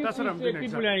 So why you That's what I'm doing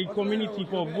people exactly. in the community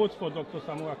for vote for Dr.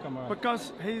 Samura Kamara?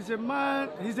 Because he's a man,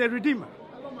 he's a redeemer.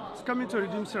 He's coming to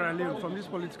redeem Sierra Leone from this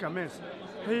political mess.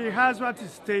 He has what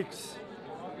it takes.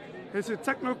 He's a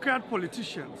technocrat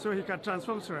politician, so he can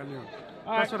transform Sierra Leone.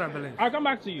 That's what I believe. I'll come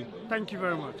back to you. Thank you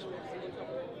very much.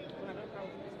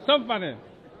 Stop panel.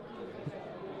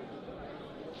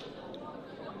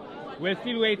 We're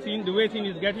still waiting. The waiting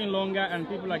is getting longer and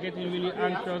people are getting really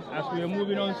anxious as we are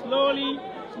moving on slowly.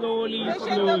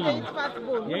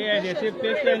 Yeah, they say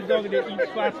patient dog, they eat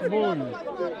fast bone.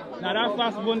 Now that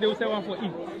fast bone, they will say one for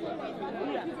eat.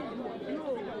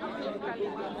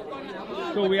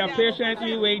 So we are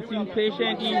patiently waiting,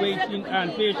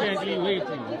 and patiently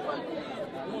waiting.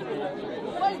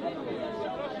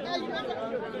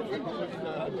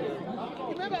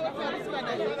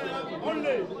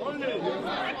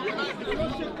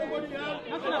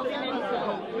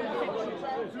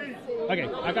 Okay,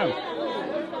 I come.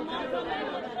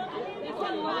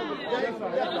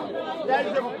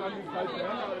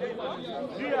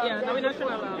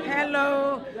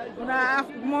 Hello,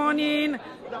 good morning.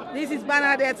 This is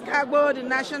Bernadette Kagbo, the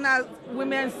National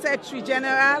Women's Secretary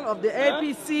General of the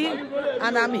APC,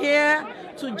 and I'm here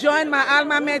to join my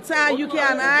alma mater, UK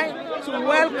and I, to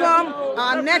welcome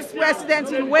our next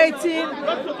president in waiting,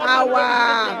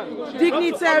 our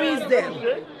dignitaries there.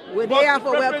 We're there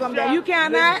for welcome them. UK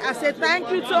and I say thank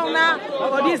you, Tona,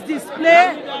 for this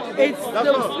display. It's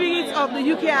the spirit of the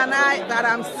UK and I that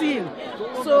I'm seeing.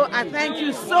 So I thank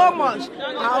you so much.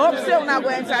 I hope so now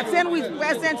we're entertain with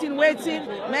president in waiting,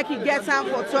 make it get time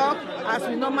for talk as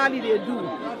we normally they do.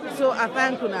 So I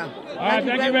thank you now. All right,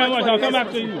 thank you very much. I'll come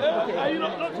back to you.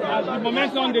 As the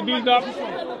momentum they build up.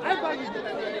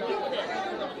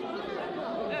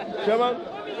 Chairman.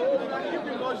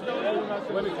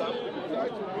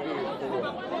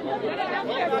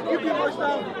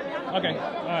 Okay,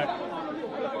 all right.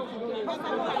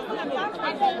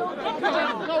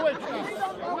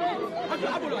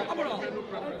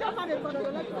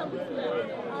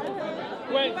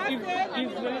 Well, if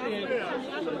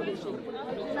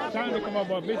trying to come up,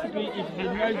 but basically, if the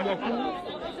noise were cool,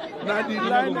 now the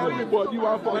line everybody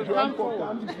want for jump for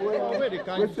come before. Yeah,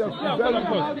 of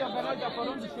course.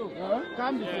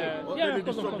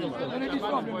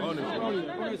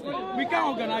 We can't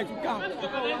organize, we can't.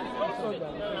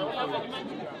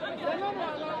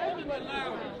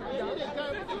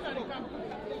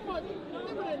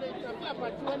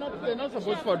 They're not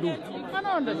supposed to do. I don't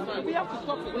understand. We have to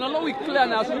stop. We know we clear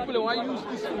now, so people want to use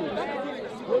this food.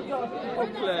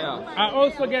 I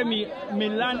also get me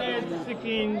Milanese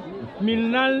seeking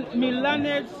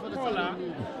Milanese scholar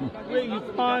where you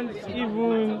can't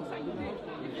even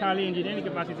challenge in any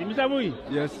capacity. Mr. Mui.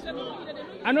 Yes.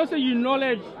 And also your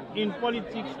knowledge in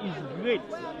politics is great.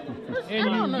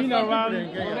 And you've been around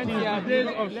since the days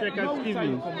of Sheikh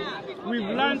Stephen. We've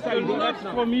learned a lot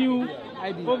from you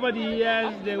over the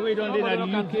years, the way done in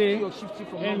the UK,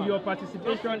 and your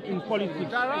participation in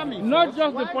politics. Not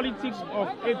just the politics of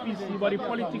APC, but the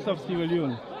politics of Sierra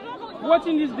Leone. What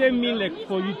in this day mean like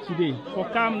for you today? For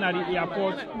come at the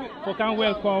airport, for come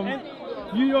welcome,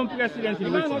 you young president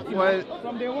in waiting? Well,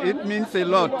 it means a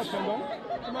lot.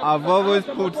 I've always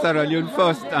put Sierra Leone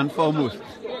first and foremost.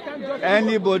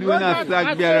 Anybody when I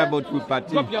flag bearer about the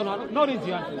party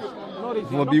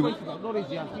will be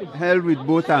held with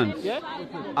both hands.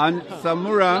 And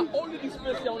Samura,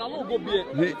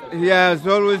 he has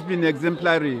always been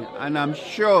exemplary, and I'm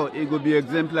sure he will be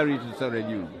exemplary to Sierra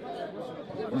Leone.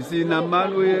 You see, in a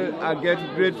man where I get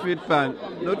great feedback,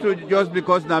 not just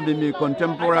because I'm a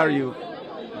contemporary,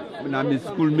 I'm a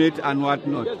schoolmate and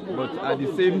whatnot, but at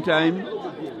the same time,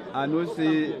 I know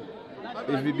say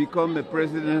if we become a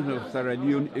president of Sierra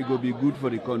Leone, it will be good for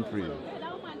the country.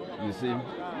 You see?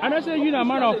 And I say you're a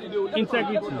man of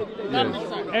integrity. Yes.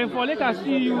 And for let us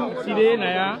see you today,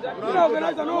 Naya,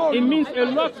 it means a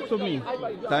lot to me.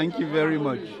 Thank you very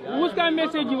much. What kind of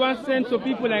message you want to send to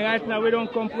people like right now we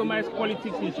don't compromise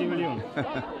politics in Sierra Leone?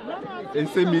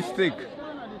 It's a mistake.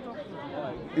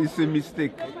 It's a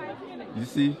mistake. You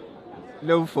see?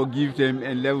 Let us forgive them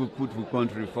and let us put the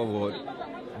country forward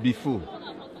before.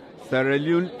 Sierra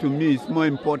Leone to me is more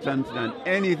important than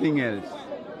anything else.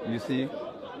 You see?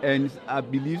 And I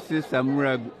believe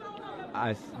Samura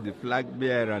as the flag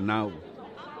bearer now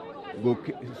go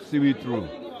see it through.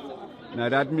 Now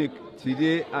that make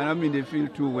today I don't mean they feel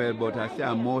too well, but I say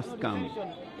I must come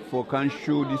for can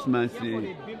show this man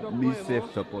say me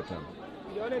self-supporter.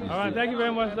 All right, thank you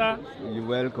very much, sir. You're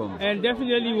welcome. And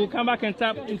definitely we'll come back and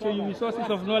tap into your resources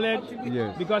of knowledge.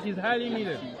 Yes. Because it's highly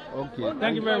needed. Okay.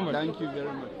 Thank you very much. Thank you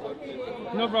very much.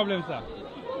 No problem, sir.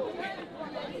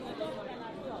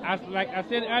 like I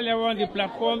said earlier on, the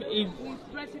platform is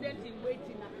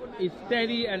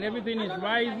steady and everything is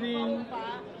rising.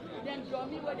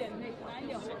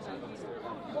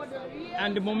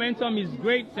 And the momentum is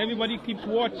great. Everybody keeps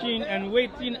watching and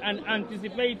waiting and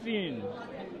anticipating.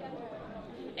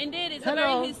 Indeed, it's a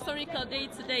very historical day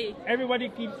today. Everybody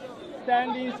keeps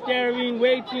standing, staring,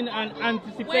 waiting and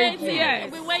anticipating.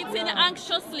 Waiting. We're waiting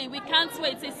anxiously. We can't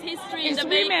wait. It's history in the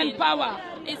making. Women power.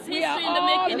 It's history in the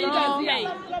making in the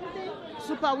UK.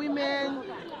 Super women,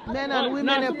 men and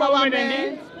women empowerment.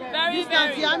 Very,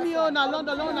 very.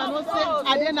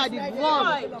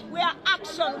 We are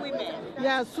action women.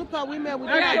 Yeah, super women with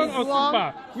action or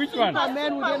super? Which one? Super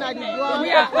men with the drum.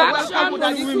 We are action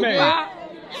women.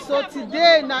 So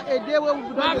today na a day where we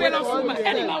don't wait for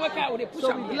all this.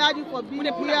 So we're glad you for being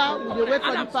here. We wait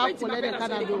for the park for letting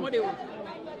Canada.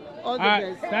 All the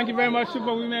best. Thank you very much,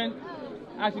 super women.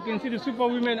 As you can see, the super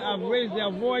women have raised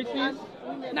their voices.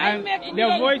 And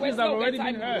their voices have already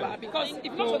been heard. Because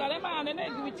if not, I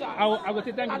will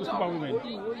say thank you to super women.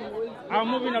 I'm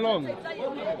moving along.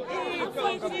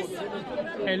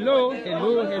 Hello,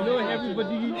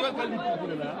 everybody.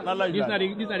 This is not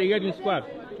the Reading Squad.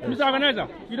 Mr. Organizer,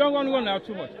 you don't want to go now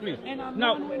too much, please.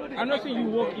 Now, I'm not saying you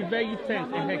work very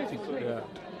tense and hectic. Yeah.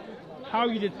 How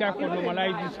you describe for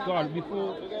normalize this squad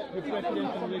before the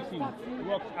presidential racing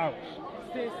works out?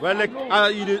 Well, like,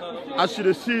 as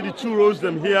you see the two rows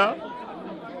them here,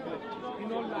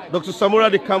 Dr. Samura,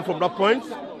 they come from that point.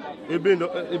 He'll be in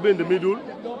the middle.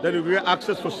 Then we get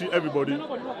access to see everybody.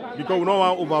 Because we don't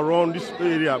want to overrun this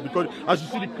area. Because as you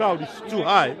see, the crowd is too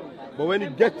high. But when you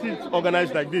get it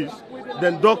organized like this,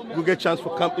 then Doc will get a chance to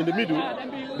come in the middle.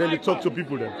 Then they talk to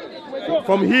people then. So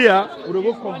from here, we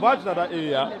will go converge to that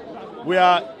area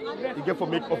where you get to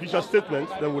make official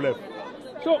statements, then we left.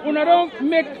 So we don't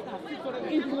make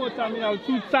Heathrow terminal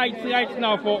too tight right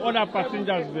now for other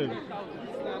passengers then.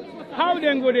 How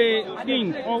then go they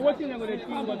think, or what thing they go they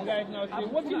think what guys now say?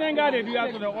 What thing they got to do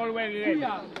after the already ready?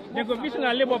 They go visit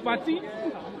a Labour Party?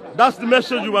 That's the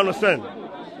message you want to send.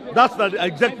 That's the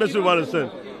exact message you want to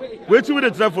send. Wait till they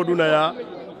try for Dunaya,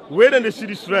 wait and they see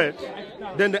the threat,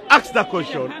 then they ask that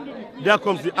question, there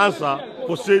comes the answer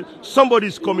for saying somebody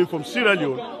is coming from Sierra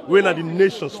Leone, when at the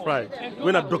nation's pride,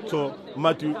 when at Dr.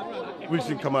 Matthew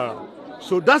Wilson Kamara.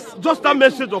 So that's just that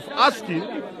message of asking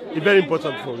is very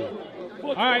important for me.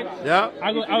 All right. Yeah?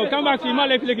 I will come back to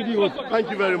you. Thank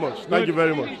you very much. Thank you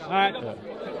very much. All right. Yeah.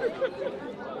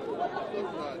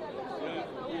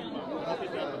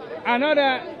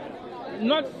 Another,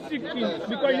 not seeking,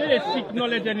 because you don't seek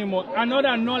knowledge anymore,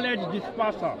 another knowledge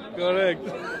disperser. Correct.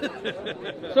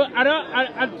 So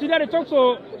today I talk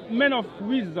to men of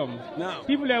wisdom. No.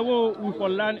 People that we will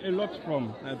learn a lot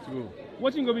from. That's true.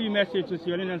 What's going to be your message to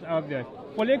Sierra out there?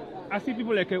 For like, I see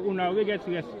people like Una, we get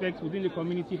respect within the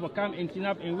community for come and turn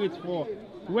up and wait for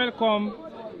welcome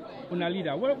Una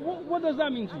leader. What does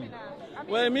that mean to you?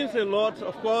 Well, it means a lot.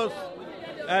 Of course,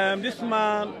 this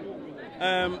man,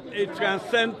 it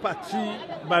transcends party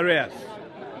barriers.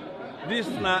 This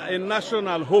is a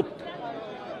national hope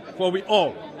for we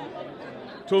all.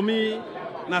 To me,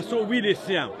 now so we the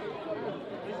same.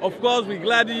 Of course, we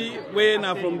gladly when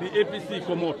from the APC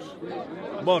come out,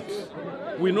 but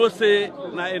we know say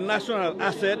na a national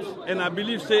asset, and I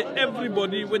believe say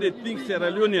everybody when they think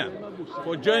Sierra Leonean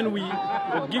for join we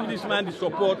will give this man the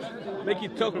support, make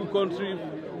it talk to country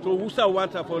to Wusa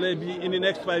Wanta for Lebi in the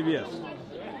next 5 years.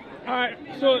 All right.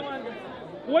 So,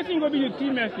 what is going to be the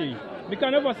key message?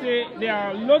 Because never say there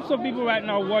are lots of people right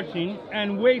now watching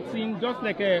and waiting, just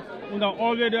like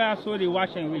already so they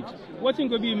watch and wait. What's going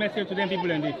to be a message to them people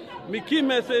in this? My key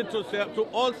message to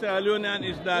all Sierra Leoneans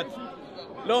is that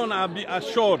Leone be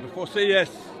assured for say yes.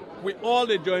 We all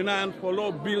the join hands for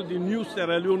Lord build the new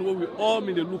Sierra Leone where we all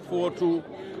may look forward to,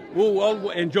 we will all go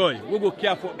enjoy, we will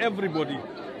care for everybody.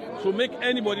 So make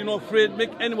anybody not afraid,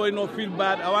 make anybody not feel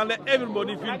bad. I want let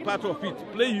everybody feel part of it.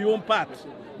 Play your own part.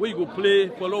 Where you go play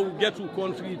for Lord get to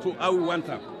country to how we want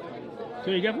them.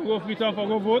 So you get to go free time for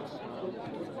go vote?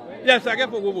 Yes, I get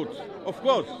for go vote. Of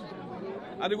course.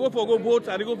 I go for go vote,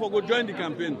 I go for go join the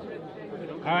campaign.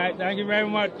 All right, thank you very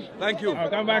much. Thank you. I'll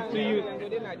come back to you.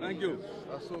 Thank you.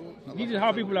 This is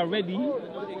how people are ready,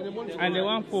 and they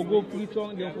want for go free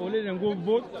time, they for let them go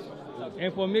vote,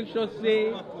 and for make sure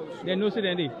say they know say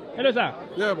they. Hello, sir.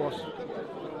 Yeah, boss.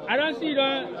 I don't see you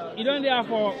don't there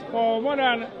for more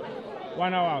than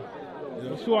 1 hour,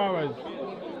 2 hours.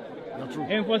 That's true.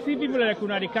 And for see people like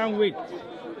Kuna, they can't wait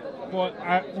for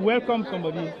welcome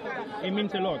somebody. It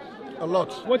means a lot. A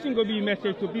lot. What's going to be a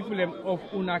message to people of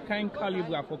una kind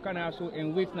caliber for Canada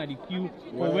and waiting at the queue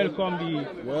to welcome the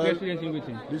president in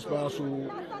waiting? This also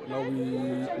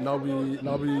now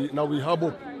we have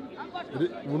hope.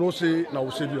 We don't say now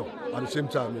we savior at the same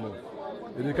time, you know.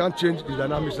 They can't change the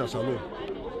dynamics in Salon.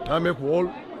 That make all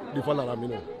the fun around, you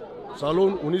know.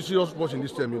 Salon, we need serious sports in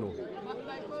this time, you know.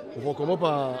 We will come up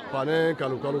and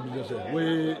Kalu business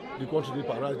where the country need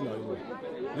right now, you know.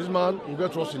 This man will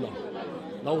get trust in now.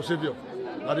 Now we savior.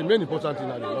 Now the main important thing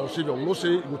now we savior. We don't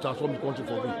say we will transform the country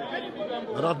for me.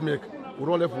 And that make we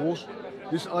don't left for us.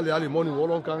 This early morning, we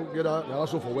all can get out. They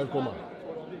also for welcome,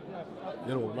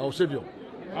 you know. Now savior.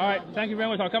 All right, thank you very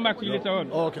much. I'll come back to you later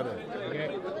on. Okay then.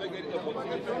 Okay.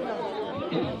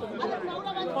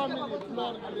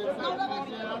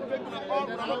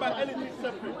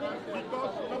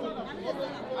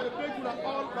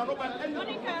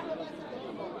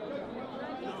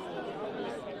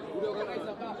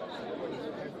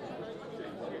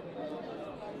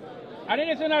 I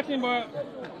didn't say nothing, but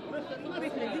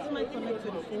Quickly, this might connect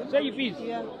to the phone. say your piece.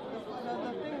 Yeah. The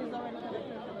thing is already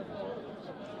connected to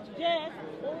the Yes.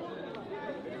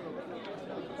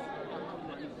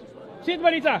 Sit,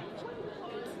 Bonita.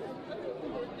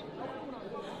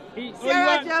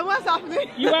 Sarah, what's happening?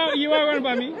 You are one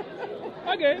for me?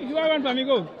 Okay, you are one for me,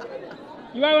 go.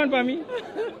 You are one for me?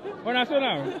 On a so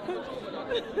now.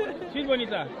 Sit,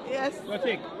 Bonita. Yes. Go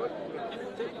take.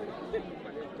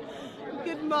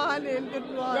 Good morning, good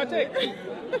morning. Go take.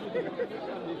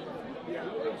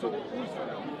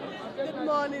 Good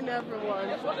morning, everyone.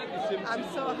 I'm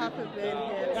so happy being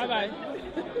here. Bye-bye.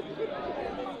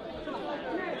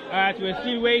 Alright, we're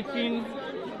still waiting.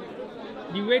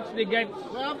 The wait they get,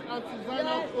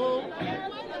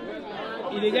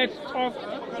 it gets tough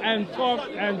and tough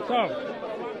and tough.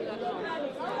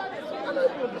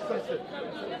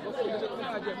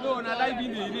 No, not I be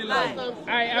the line.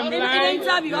 I am In lying.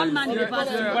 interview, one man in the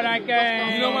past. But I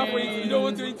can. You don't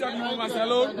want to interview Mama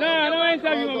Salon? No, I don't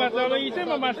interview Mama Salon. You say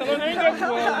Mama Salon, I ain't get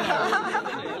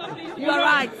for. You are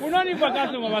right. We don't need for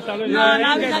casting Mama Salon. No,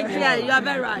 now that's clear. You are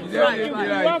very right. Right. You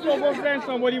want to go find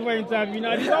somebody for interview.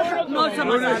 Now, Not Mama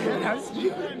Salon.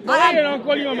 But I don't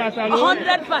call you Mama Salon.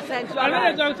 100%. I know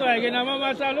they talk to her again, I'm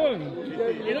Mama Salon.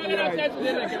 You know, they don't say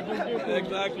today like a computer.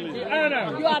 Exactly. I don't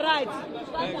know. You are right.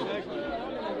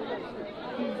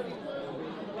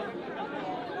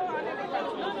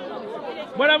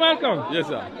 Brother Malcolm. Yes,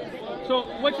 sir. So,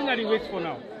 what's in the wait for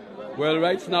now? Well,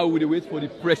 right now we wait for the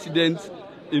president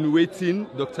in waiting,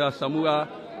 Dr. Samura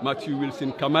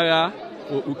Kamara,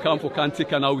 who come for can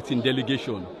take an out in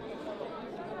delegation.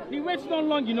 The wait's not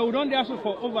long, you know, we don't there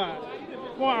for over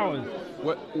 4 hours.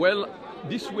 Well,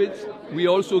 this wait we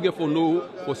also get for no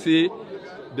for say,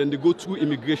 then they go through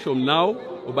immigration now,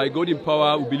 or by God in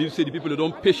power, we believe say the people they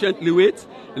don't patiently wait,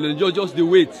 and then just they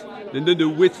wait. And then they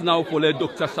wait now for let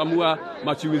Dr. Samura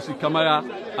Kamara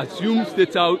assume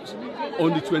state out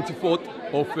on the 24th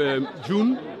of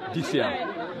June this year.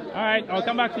 All right, I'll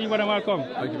come back to you when I'm welcome.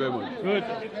 Thank you very much. Good.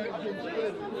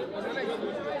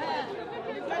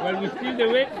 Well, we still the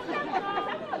wait.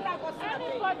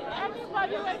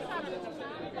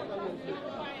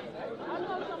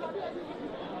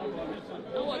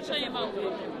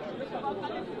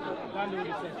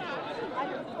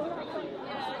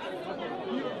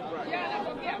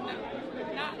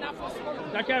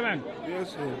 Kevin. Yes,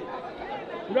 sir.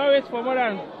 We don't wait for more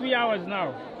than 3 hours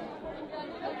now.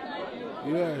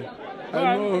 Yeah, Go I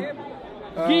know.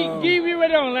 Give me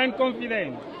the online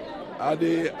confidence.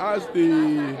 They ask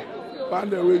the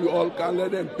panel where you all can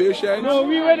let them patient. No,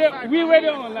 we were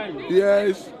the online.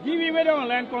 Yes. Give me the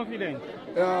online confidence.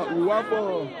 We want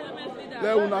for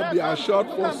let will not be assured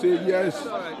for say yes.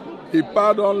 He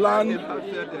pardon land.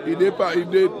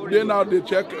 They now they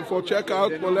check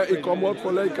out for let it come out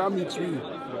for let it come meet me.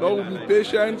 Don't will be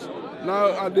patient.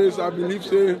 Nowadays I believe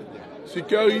say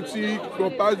security for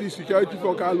pass the security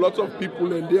for a lot of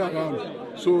people and they around.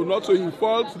 So not so in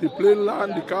fault, the plane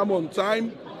land, they come on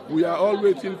time. We are all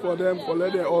waiting for them for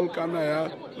let them all come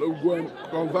here. Go and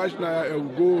converge now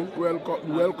and go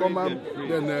welcome them.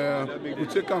 Then we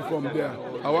take them from there.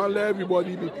 I want let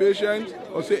everybody be patient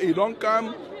or say he don't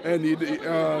come and he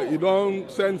don't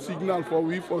send signal for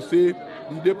we for say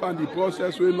he depend the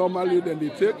process where normally then they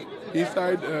take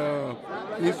inside the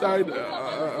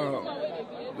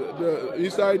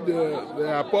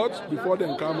airport before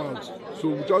they come out. So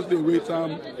we just they wait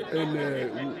time and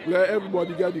let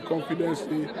everybody get the confidence.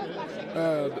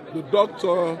 The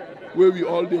doctor where we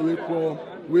all they wait for,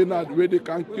 where they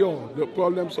can cure the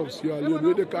problems of Sierra Leone,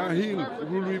 where they can heal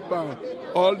rural people,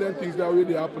 all them things that way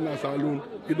they happen as alone.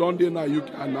 It don't do now you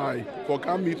and I for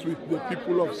come meet with the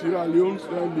people of Sierra Leone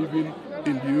still living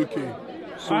in the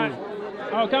UK. So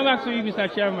I'll come back to you,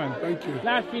 Mr. Chairman. Thank you.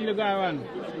 Last thing to go on.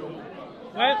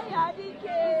 Well,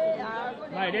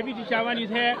 my deputy chairman is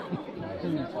here.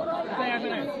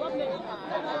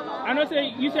 I know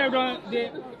say you said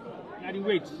the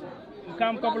wait. You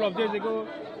come a couple of days ago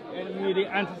and we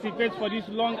anticipate for this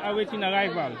long awaiting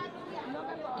arrival.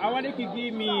 I wanted to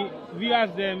give me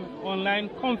viewers them online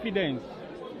confidence.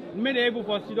 Made able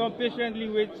for sit down patiently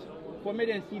wait for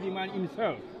me and see the man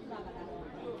himself.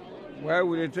 Well,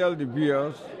 we tell the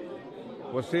viewers,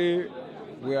 we say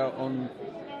we are on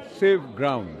safe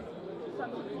ground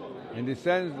in the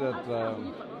sense that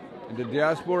in the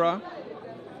diaspora,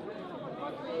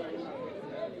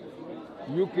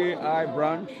 UKI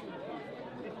branch,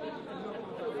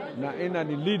 now in the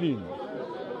leading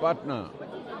partner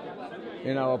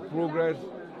in our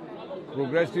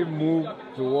progressive move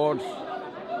towards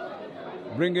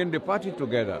bringing the party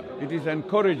together. It is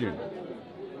encouraging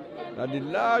that the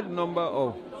large number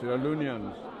of Sierra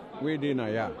Leoneans within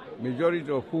Aya,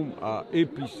 majority of whom are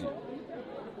APC,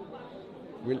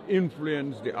 will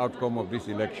influence the outcome of this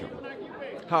election.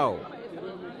 How?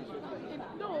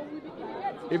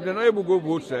 If they're not able to go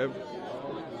vote safe,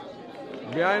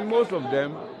 behind most of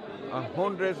them are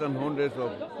hundreds and hundreds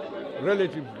of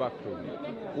relatives back home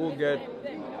who get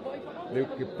the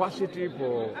capacity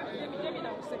for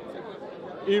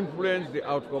influence the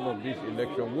outcome of this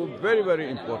election. Were very, very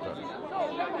important.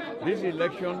 This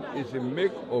election is a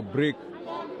make or break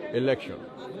election.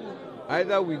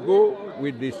 Either we go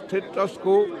with the status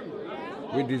quo,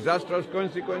 with disastrous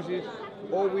consequences,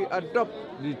 or we adopt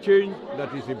the change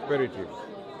that is imperative.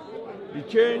 The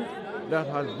change that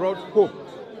has brought hope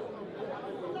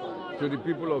to the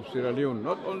people of Sierra Leone,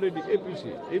 not only the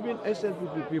APC, even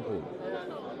SLPP people,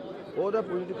 other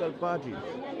political parties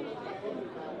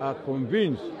are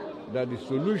convinced that the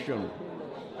solution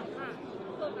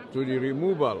to the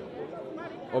removal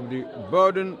of the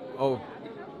burden of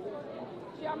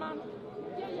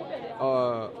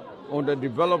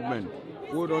underdevelopment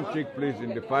who don't take place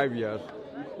in the 5 years,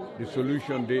 the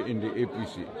solution there in the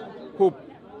APC. Hope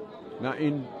now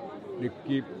in the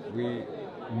keep we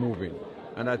moving.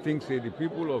 And I think say the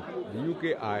people of the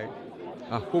UKI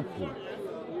are hopeful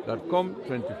that come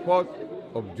 24th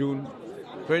of June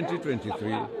 2023,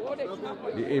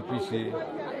 the APC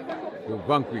will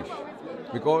vanquish.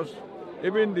 Because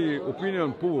even the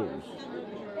opinion polls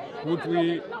put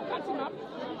we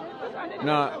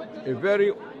now a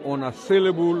very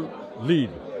unassailable lead.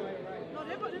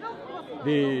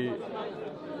 The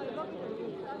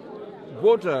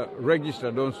voter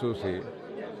register don't so say,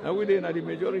 and we are the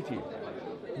majority,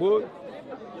 both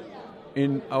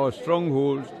in our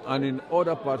strongholds and in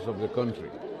other parts of the country.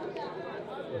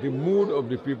 The mood of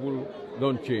the people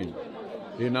don't change.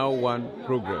 They now want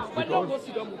progress because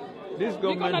this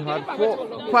government had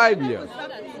 5 years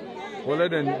for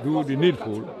let them do the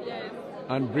needful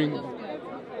and bring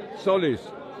solace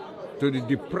to the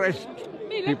depressed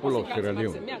people of Sierra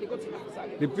Leone.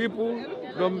 The people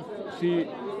don't see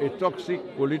a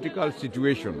toxic political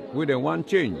situation where they want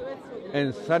change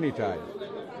and sanitize.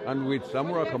 And with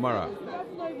Samura Kamara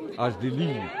as the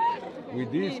lead,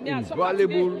 with this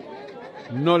invaluable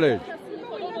knowledge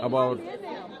about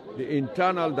the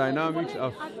internal dynamics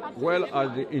as well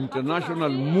as the international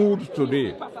mood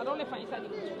today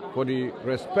for the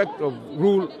respect of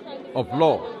rule of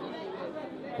law,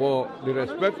 for the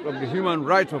respect of the human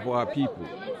rights of our people.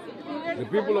 The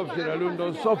people of Sierra Leone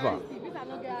don't suffer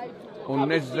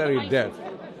unnecessary death.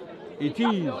 It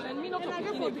is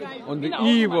on the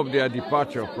eve of their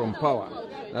departure from power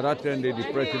that at the end the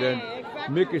president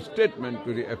make a statement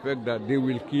to the effect that they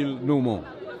will kill no more,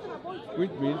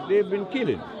 which means they've been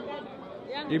killing.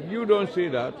 If you don't say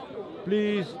that,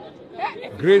 please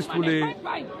gracefully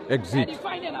exit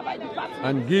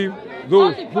and give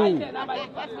those who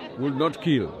will not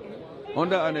kill.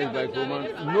 Under an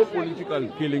command, no political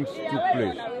killings took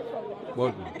place,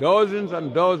 but dozens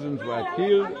and dozens were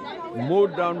killed,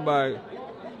 mowed down by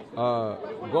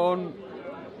gun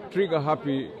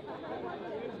trigger-happy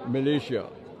militia.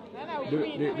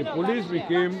 The police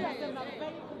became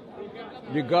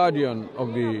the guardian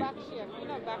of the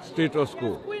status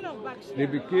quo. They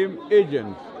became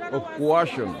agents of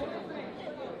coercion,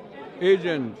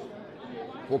 agents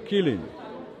for killing.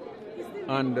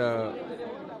 And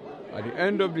at the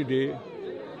end of the day,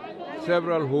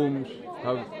 several homes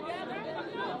have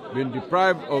been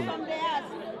deprived of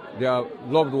their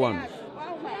loved ones.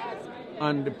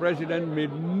 And the president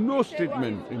made no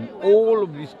statement in all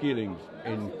of these killings,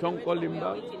 in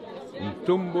Tonkolimba, in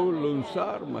Tumbo,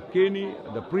 Lonsar, Makeni,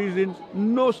 the prisons,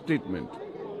 no statement.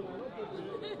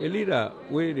 A leader,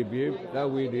 where they behave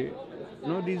that way, they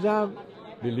don't deserve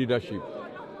the leadership.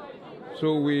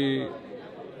 So we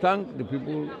thank the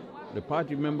people, the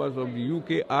party members of the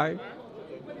UKI,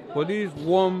 for this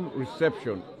warm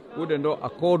reception. We don't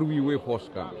accord we way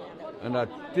first come. And I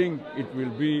think it will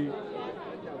be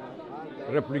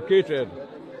replicated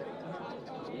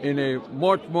in a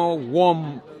much more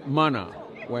warm manner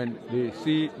when they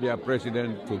see their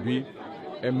president to be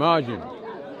emerging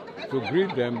to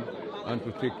greet them and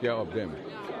to take care of them.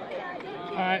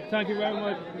 All right, thank you very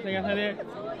much, Mr.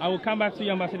 Yasade. I will come back to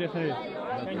you, Ambassador Sade.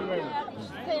 Thank you very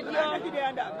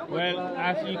much. Well,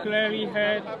 as you clearly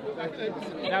heard,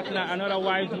 that's another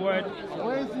wise word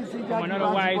from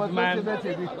another wise man.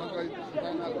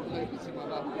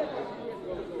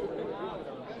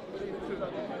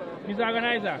 Mr.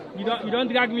 Organizer, you don't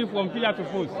drag me from pillar to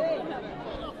post.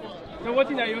 So what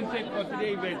is that you say for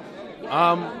today's event?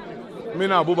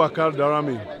 Mina Abubakar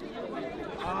Darami.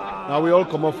 Now we all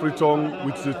come off Freetown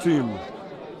with the team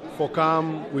for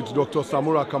CAM with Dr.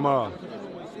 Samura Kamara.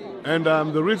 And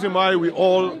the reason why we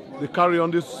all carry on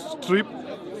this trip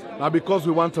now because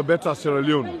we want a better Sierra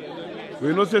Leone.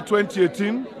 We know say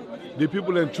 2018, the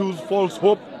people then choose false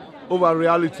hope over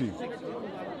reality.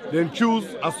 Then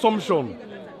choose assumption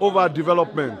over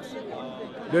development.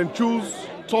 Then choose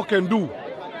talk and do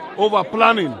over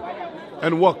planning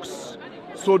and works.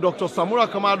 So Dr. Samura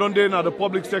Kamara done there in the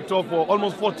public sector for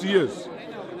almost 40 years.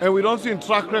 And we don't see a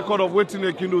track record of waiting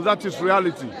they can do. That is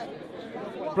reality.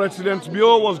 President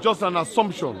Bio was just an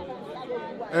assumption.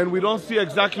 And we don't see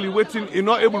exactly waiting he's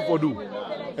not able to do.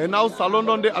 And now Salon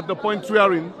done there at the point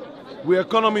wherein we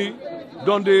economy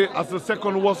done there as the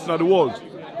second worst in the world.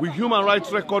 With human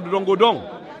rights record don't go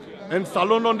down. And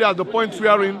Salon done there at the point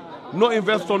wherein no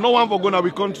investor, no one for going to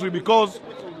be country because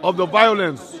of the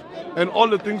violence and all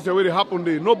the things that really happen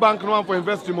there. No bank, no one for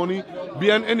investing money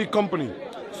behind any company.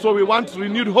 So we want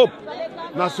renewed hope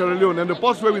na Sierra Leone. And the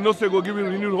first way we know say go give you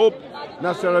renewed hope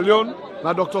na Sierra Leone,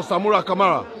 na Dr. Samura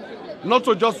Kamara. Not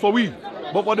so just for we,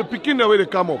 but for the Peking the way they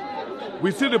come up.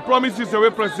 We see the promises the way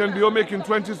President Bio make in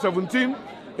 2017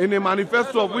 in a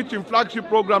manifesto of which in flagship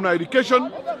program na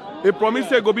education. He promised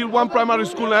he go build one primary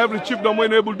school na every chiefdom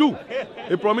when able to do.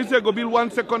 He promised he go build one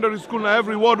secondary school na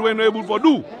every ward when able for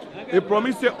do. He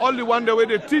promised only one the way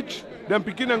they teach, then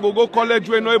Peking and go college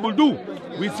when able to do.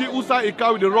 We see Usa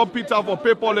Ika with the raw pizza for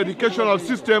PayPal educational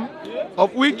system,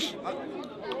 of which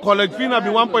college fee now be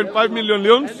 1.5 million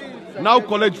leones. Now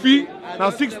college fee now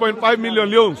 6.5 million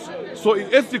leones. So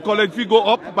if the college fee go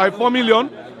up by 4 million,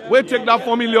 we take that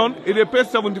 4 million, it pay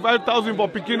 75,000 for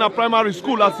Peking primary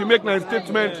school as he make a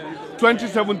statement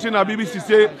 2017 at BBC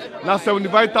say now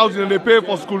 75,000 and they pay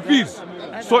for school fees.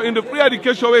 So in the free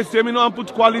education way, say me no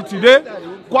put quality there.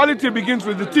 Quality begins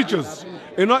with the teachers.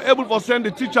 You're not able to send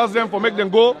the teachers them for make them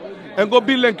go and go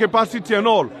build them capacity and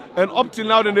all. And up till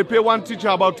now, then they pay one teacher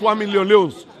about 1 million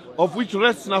leones, of which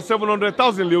rests now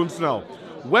 700,000 leones now.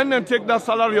 When they take that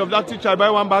salary of that teacher, buy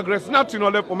one bag, rest nothing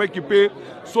on left for make you pay.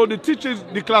 So the teachers,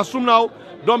 the classroom now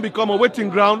don't become a waiting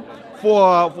ground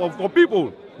for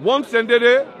people. Once they're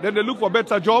there, then they look for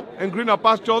better job and greener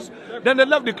pastures, then they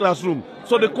left the classroom.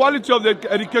 So the quality of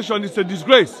the education is a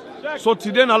disgrace. So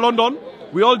today in London,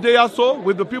 we all there so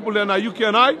with the people in UK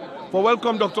and I for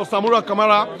welcome Dr. Samura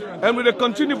Kamara, and we will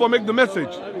continue to make the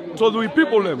message to the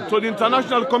people, to the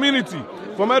international community,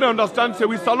 for me to understand, say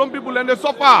we Salon people and they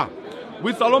suffer.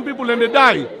 We Salon people and they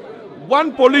die.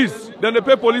 One police, then they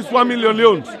pay police 1 million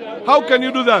leones. How can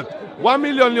you do that? 1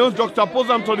 million leones, juxtapose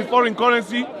them to the foreign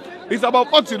currency, it's about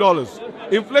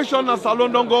 $40. Inflation and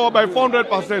Salon don't go up by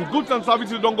 400%. Goods and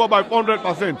services don't go up by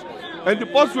 400%. And the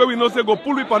first way we know say go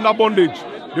pull up on that bondage.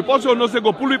 The first way we know say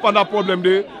go pull up on that problem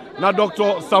there. Now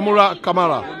Dr. Samura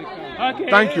Kamara. Okay.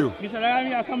 Thank you. Mr.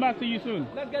 Lagami, I'll come back to you soon.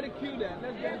 Let's get a cue then.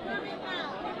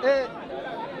 Hey.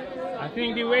 I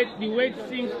think the wait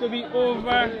seems to be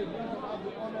over.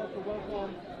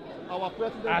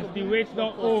 As the wait's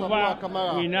not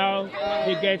over, we now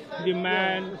get the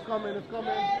man. It's coming.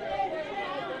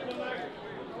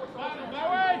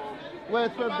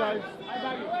 Wait, guys.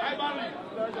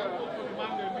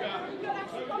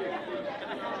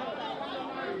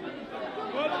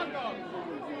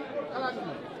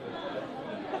 Welcome.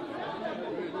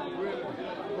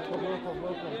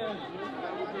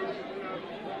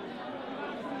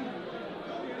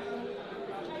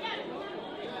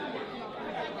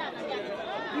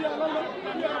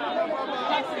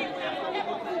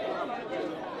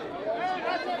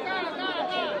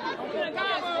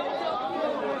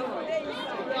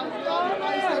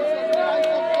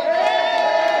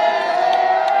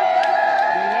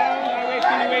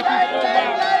 wait is over.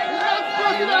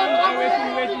 The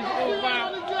long-awaited wait is over.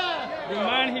 The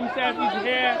man himself is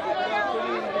here.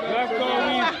 Dr.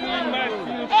 Queen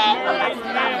Matthew Samura is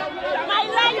here. My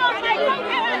lion, my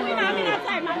conqueror,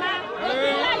 Mama.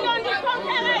 Lion, the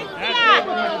conqueror is here.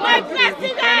 My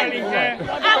president,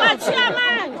 our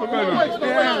chairman. Guys,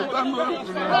 okay,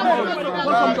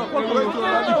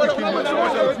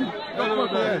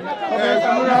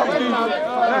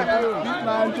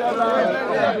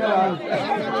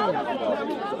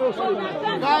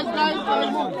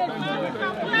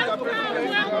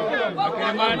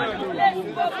 man.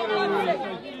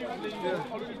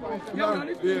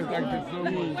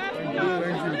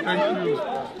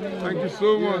 Thank you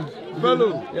so much.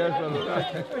 Fellow. Yes, fellow.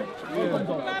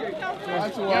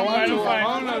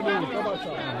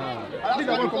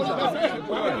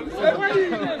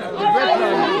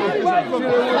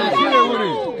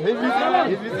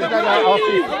 He visited our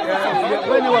office.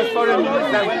 When he was foreign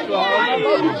minister, I went to our office.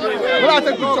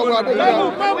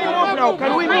 Now,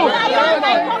 can we move?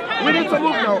 We need to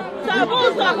move now.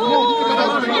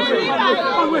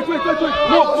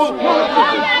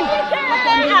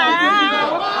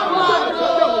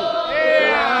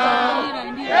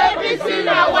 APC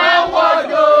now one word,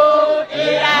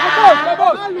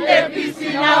 APC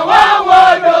now one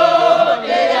word,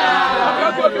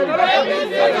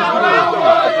 APC now one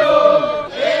word,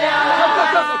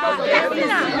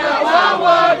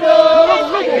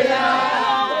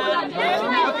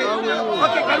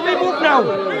 Okay, can we move now?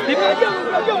 Okay,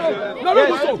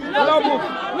 no.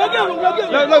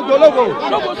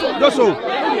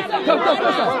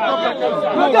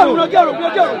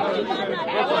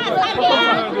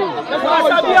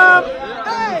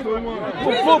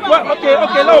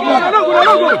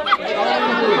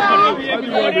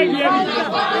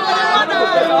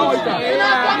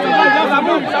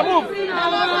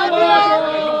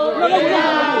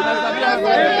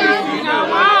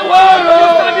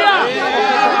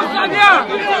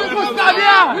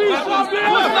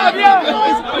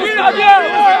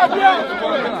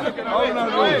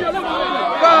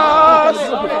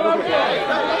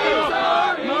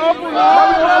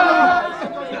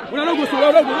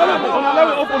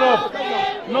 Open up.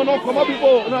 No, come on,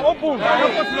 people. No, open.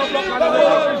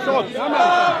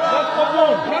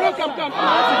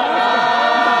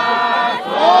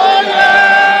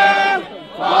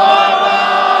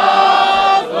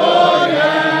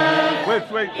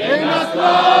 Wait. In the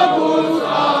struggles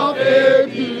of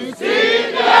APC,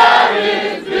 there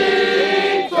is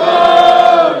victory.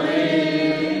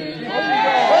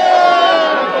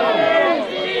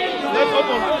 Let's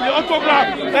open the autograph.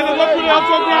 Let us open the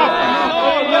autograph.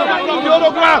 The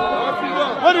autograph.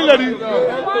 Where is the lady?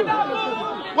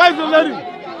 Where is the lady?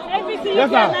 Yes,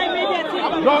 sir.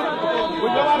 No.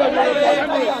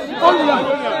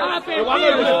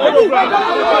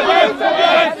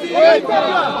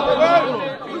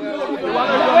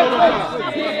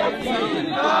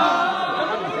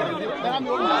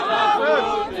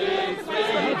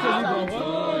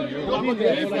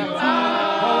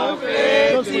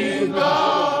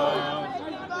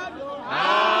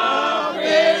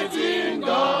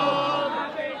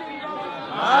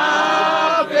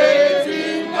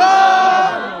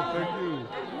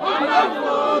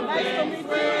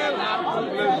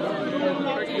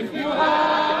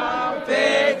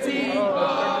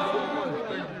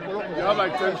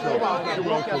 Like 10 shots. You're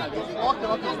welcome.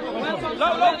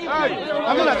 Hey,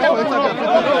 I'm gonna go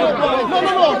inside.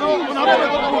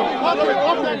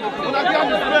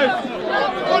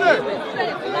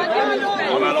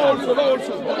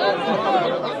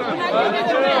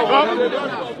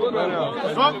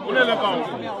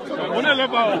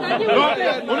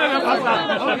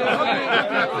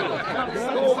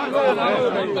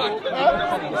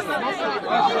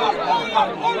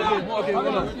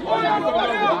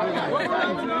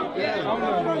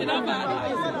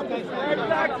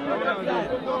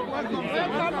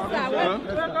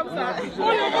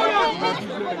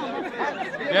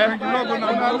 Yeah, you're not going to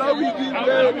allow me to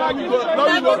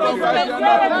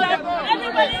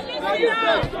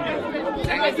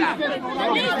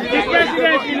The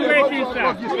president is waiting, sir.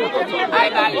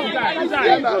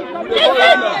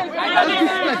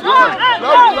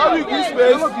 Now we give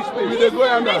space, we dey go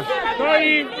under.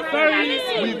 Sorry.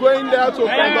 We go in there to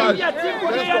converge. Let's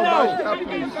converge there,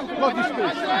 please. Not this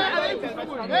space.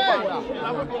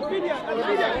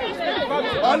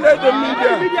 Only the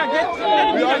media.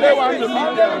 We only want the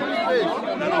media.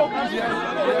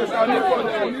 Yes, only for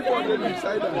the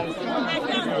deciders.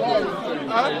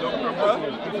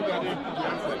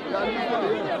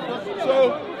 So,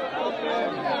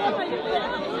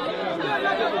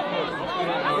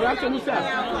 good afternoon, sir.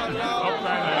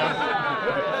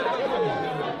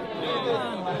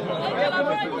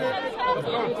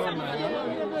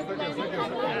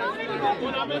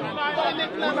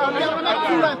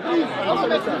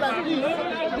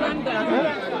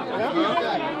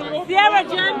 Sierra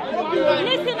Jam,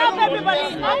 listen up everybody.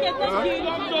 Okay, thank you.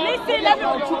 Listen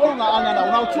everybody.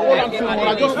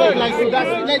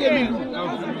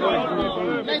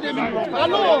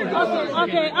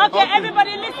 Okay,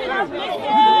 everybody listen up, listen.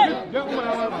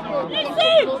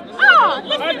 Listen.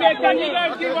 Okay, can you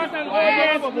guys give us an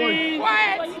audience, please?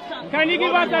 Can you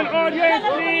give us an audience,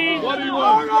 please? What do you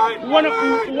want?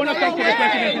 We want to talk to the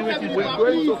president. We're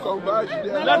going to converge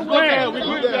there. Let's go ahead. We're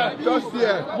going there. Just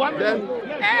here. Then,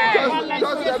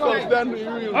 just seconds, then we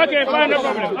will. Okay, fine, no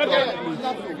problem. Okay.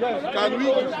 Can we?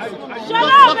 Shut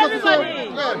up, everybody.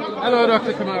 Hello,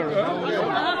 Dr. Kamara.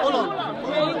 Hold on.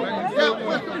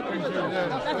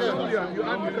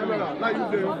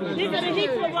 These are the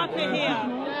Heathrow workers here.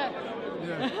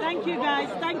 Thank you guys,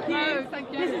 thank you.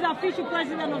 This is our official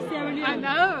president of Sierra Leone. I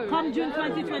know. Come June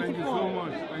 2024. Thank you so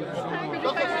much.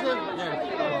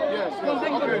 Yes.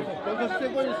 Okay.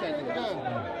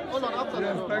 Hold on, after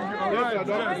that.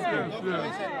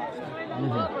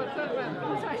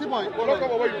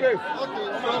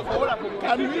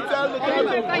 Can we tell the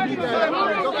Thank you.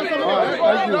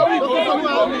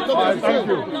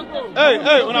 Hey,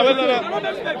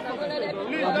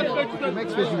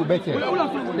 next phase will be better.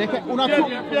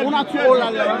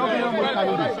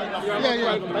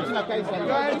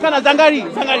 Sana Zangari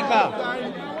ka.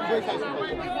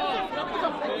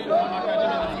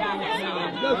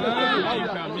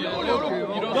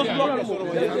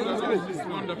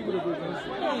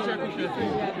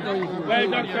 Well,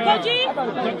 Dr.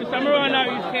 Samura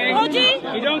is saying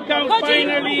he don't come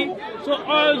finally, so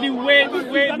all the wait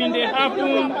been they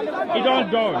happen, it don't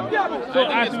done. So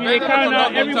as we count now,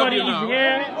 everybody is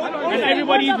here, and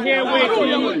everybody is here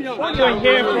waiting to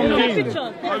hear from him.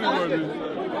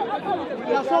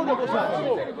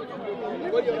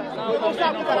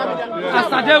 As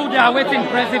they are waiting,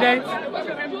 President.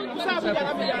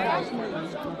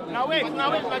 Now wait, let's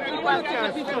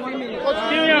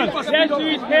do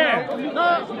it here.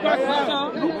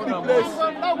 Look the place.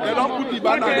 They don't put the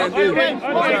banner there.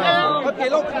 Okay,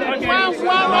 look.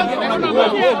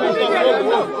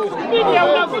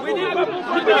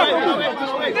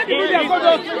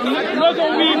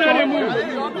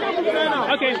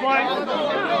 Okay, fine.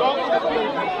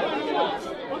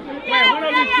 Wait, one of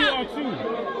these two or two?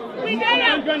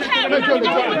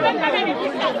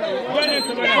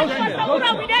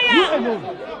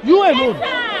 You alone.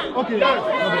 Okay.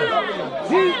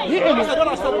 He alone.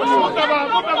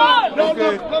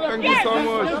 Okay, thank you so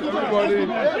much, everybody.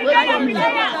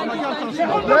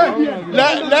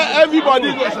 Let everybody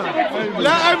go.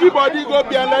 Let everybody go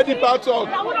be and let the part talk.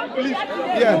 Please.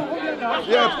 Yeah.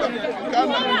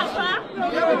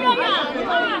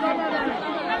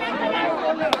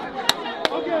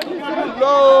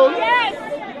 Hello. Yes.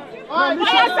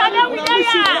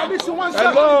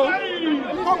 Hello.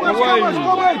 How are you?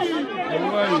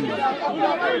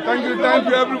 Thank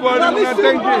you, everybody.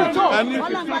 Thank you. And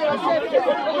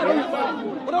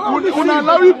if you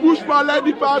allow me push for let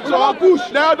the part talk, push.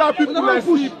 Let other people let's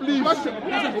see, please.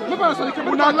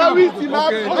 Allow me to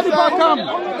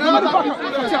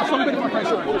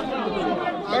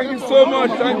Thank you so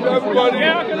much. Thank you, everybody.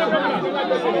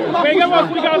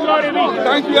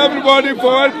 Thank you, everybody,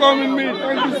 for welcoming me.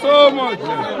 Thank you so much.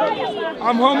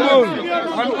 I'm humbled.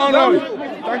 I'm honored.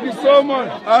 Thank you so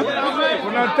much.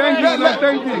 Thank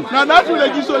you. Now that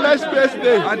will give so less space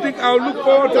there. I think I'll look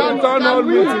forward to the town hall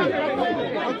meeting.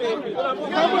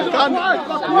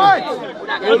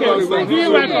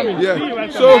 Yeah.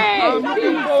 So I'm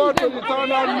looking forward to the town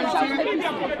hall meeting.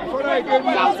 Before I get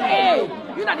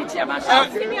You know the chairman.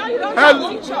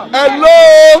 Hello.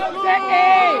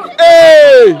 A.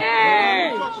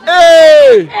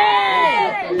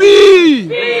 B.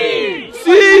 C.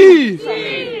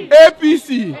 APC.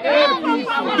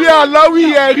 They allow we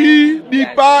hear the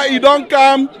power. He don't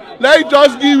come. Let's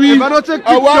just give it. If I don't take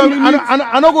picture,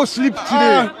 I don't go sleep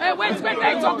today.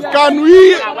 Can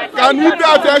we pay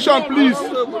attention, please?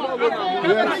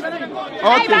 Yes.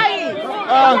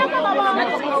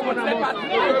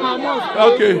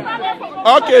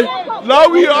 Okay.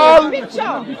 Love we all. Thank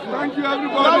you,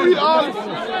 everybody. Love we all.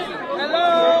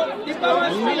 Hello.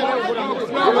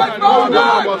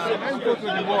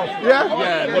 Yeah.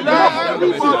 Hello.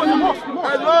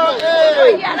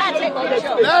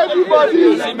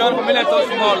 Everybody.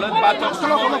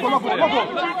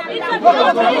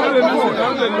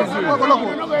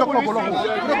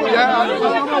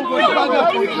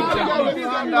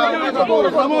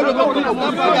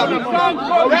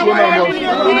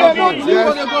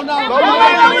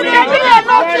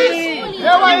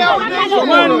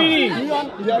 1 minute.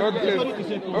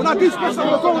 Una this person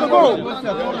will go.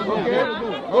 Okay.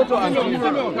 Go to Anthony.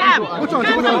 Which one?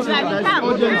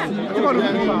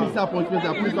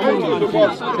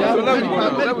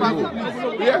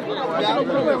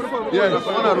 Yes.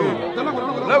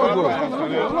 Let me go.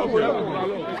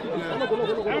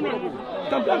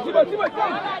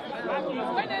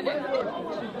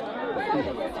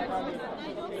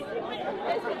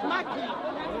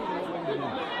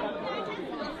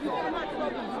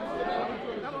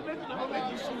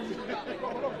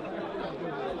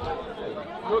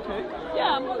 Okay.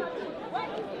 Yeah.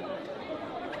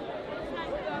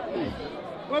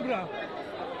 Wabra.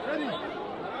 Ready.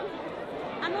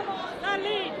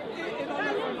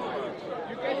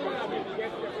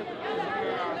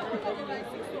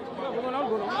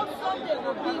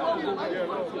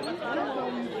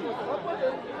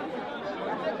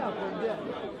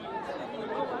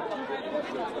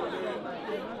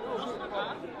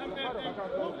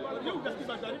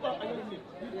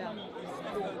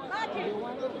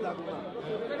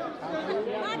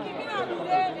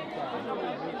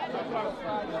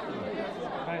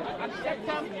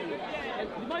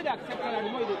 The more they accept and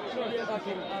the more they trust.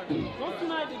 Not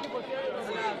tonight they give us.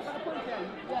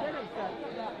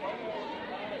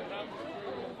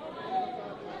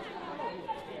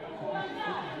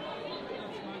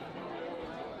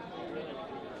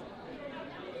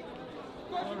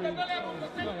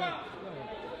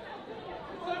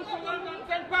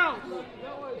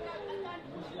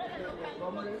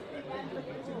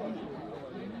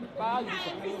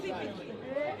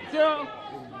 So,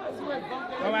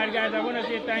 all right, guys, I want to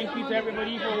say thank you to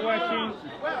everybody for watching.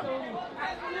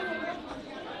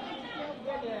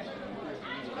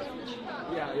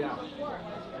 Yeah.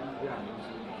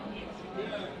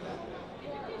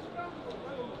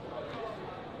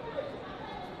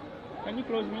 Can you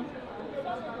close me?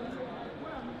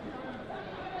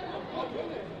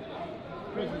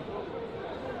 Close me.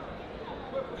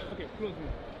 Okay, close me.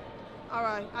 All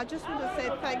right, I just want to say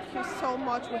thank you so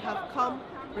much. We have come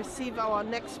receive our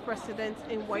next president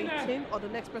in waiting, or the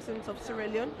next president of Sierra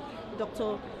Leone,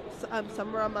 Dr.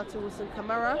 Samura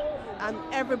Kamara, and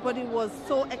everybody was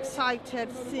so excited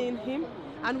seeing him.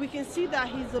 And we can see that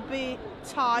he's a bit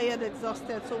tired,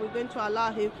 exhausted, so we're going to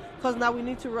allow him, because now we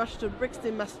need to rush to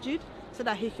Brixton Masjid so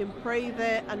that he can pray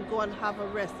there and go and have a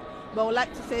rest. But I would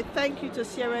like to say thank you to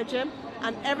SGM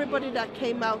and everybody that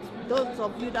came out. Those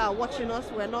of you that are watching us,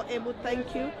 we're not able,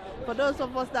 thank you. For those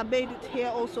of us that made it here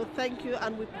also, thank you,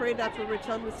 and we pray that we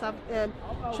return with some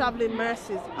traveling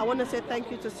mercies. I want to say thank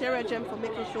you to SGM for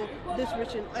making sure this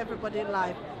reaching everybody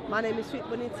live. My name is Sweet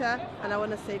Bonita, and I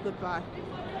want to say goodbye.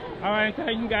 All right,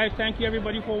 thank you guys. Thank you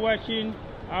everybody for watching.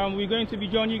 We're going to be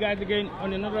joining you guys again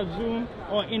on another Zoom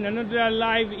or in another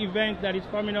live event that is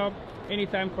coming up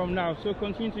anytime from now. So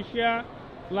continue to share,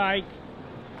 like,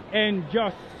 and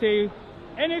just say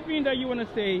anything that you want to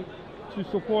say to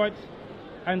support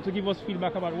and to give us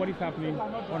feedback about what is happening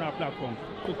on our platform.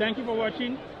 So thank you for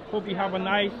watching. Hope you have a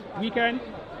nice weekend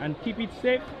and keep it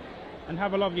safe and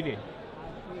have a lovely day.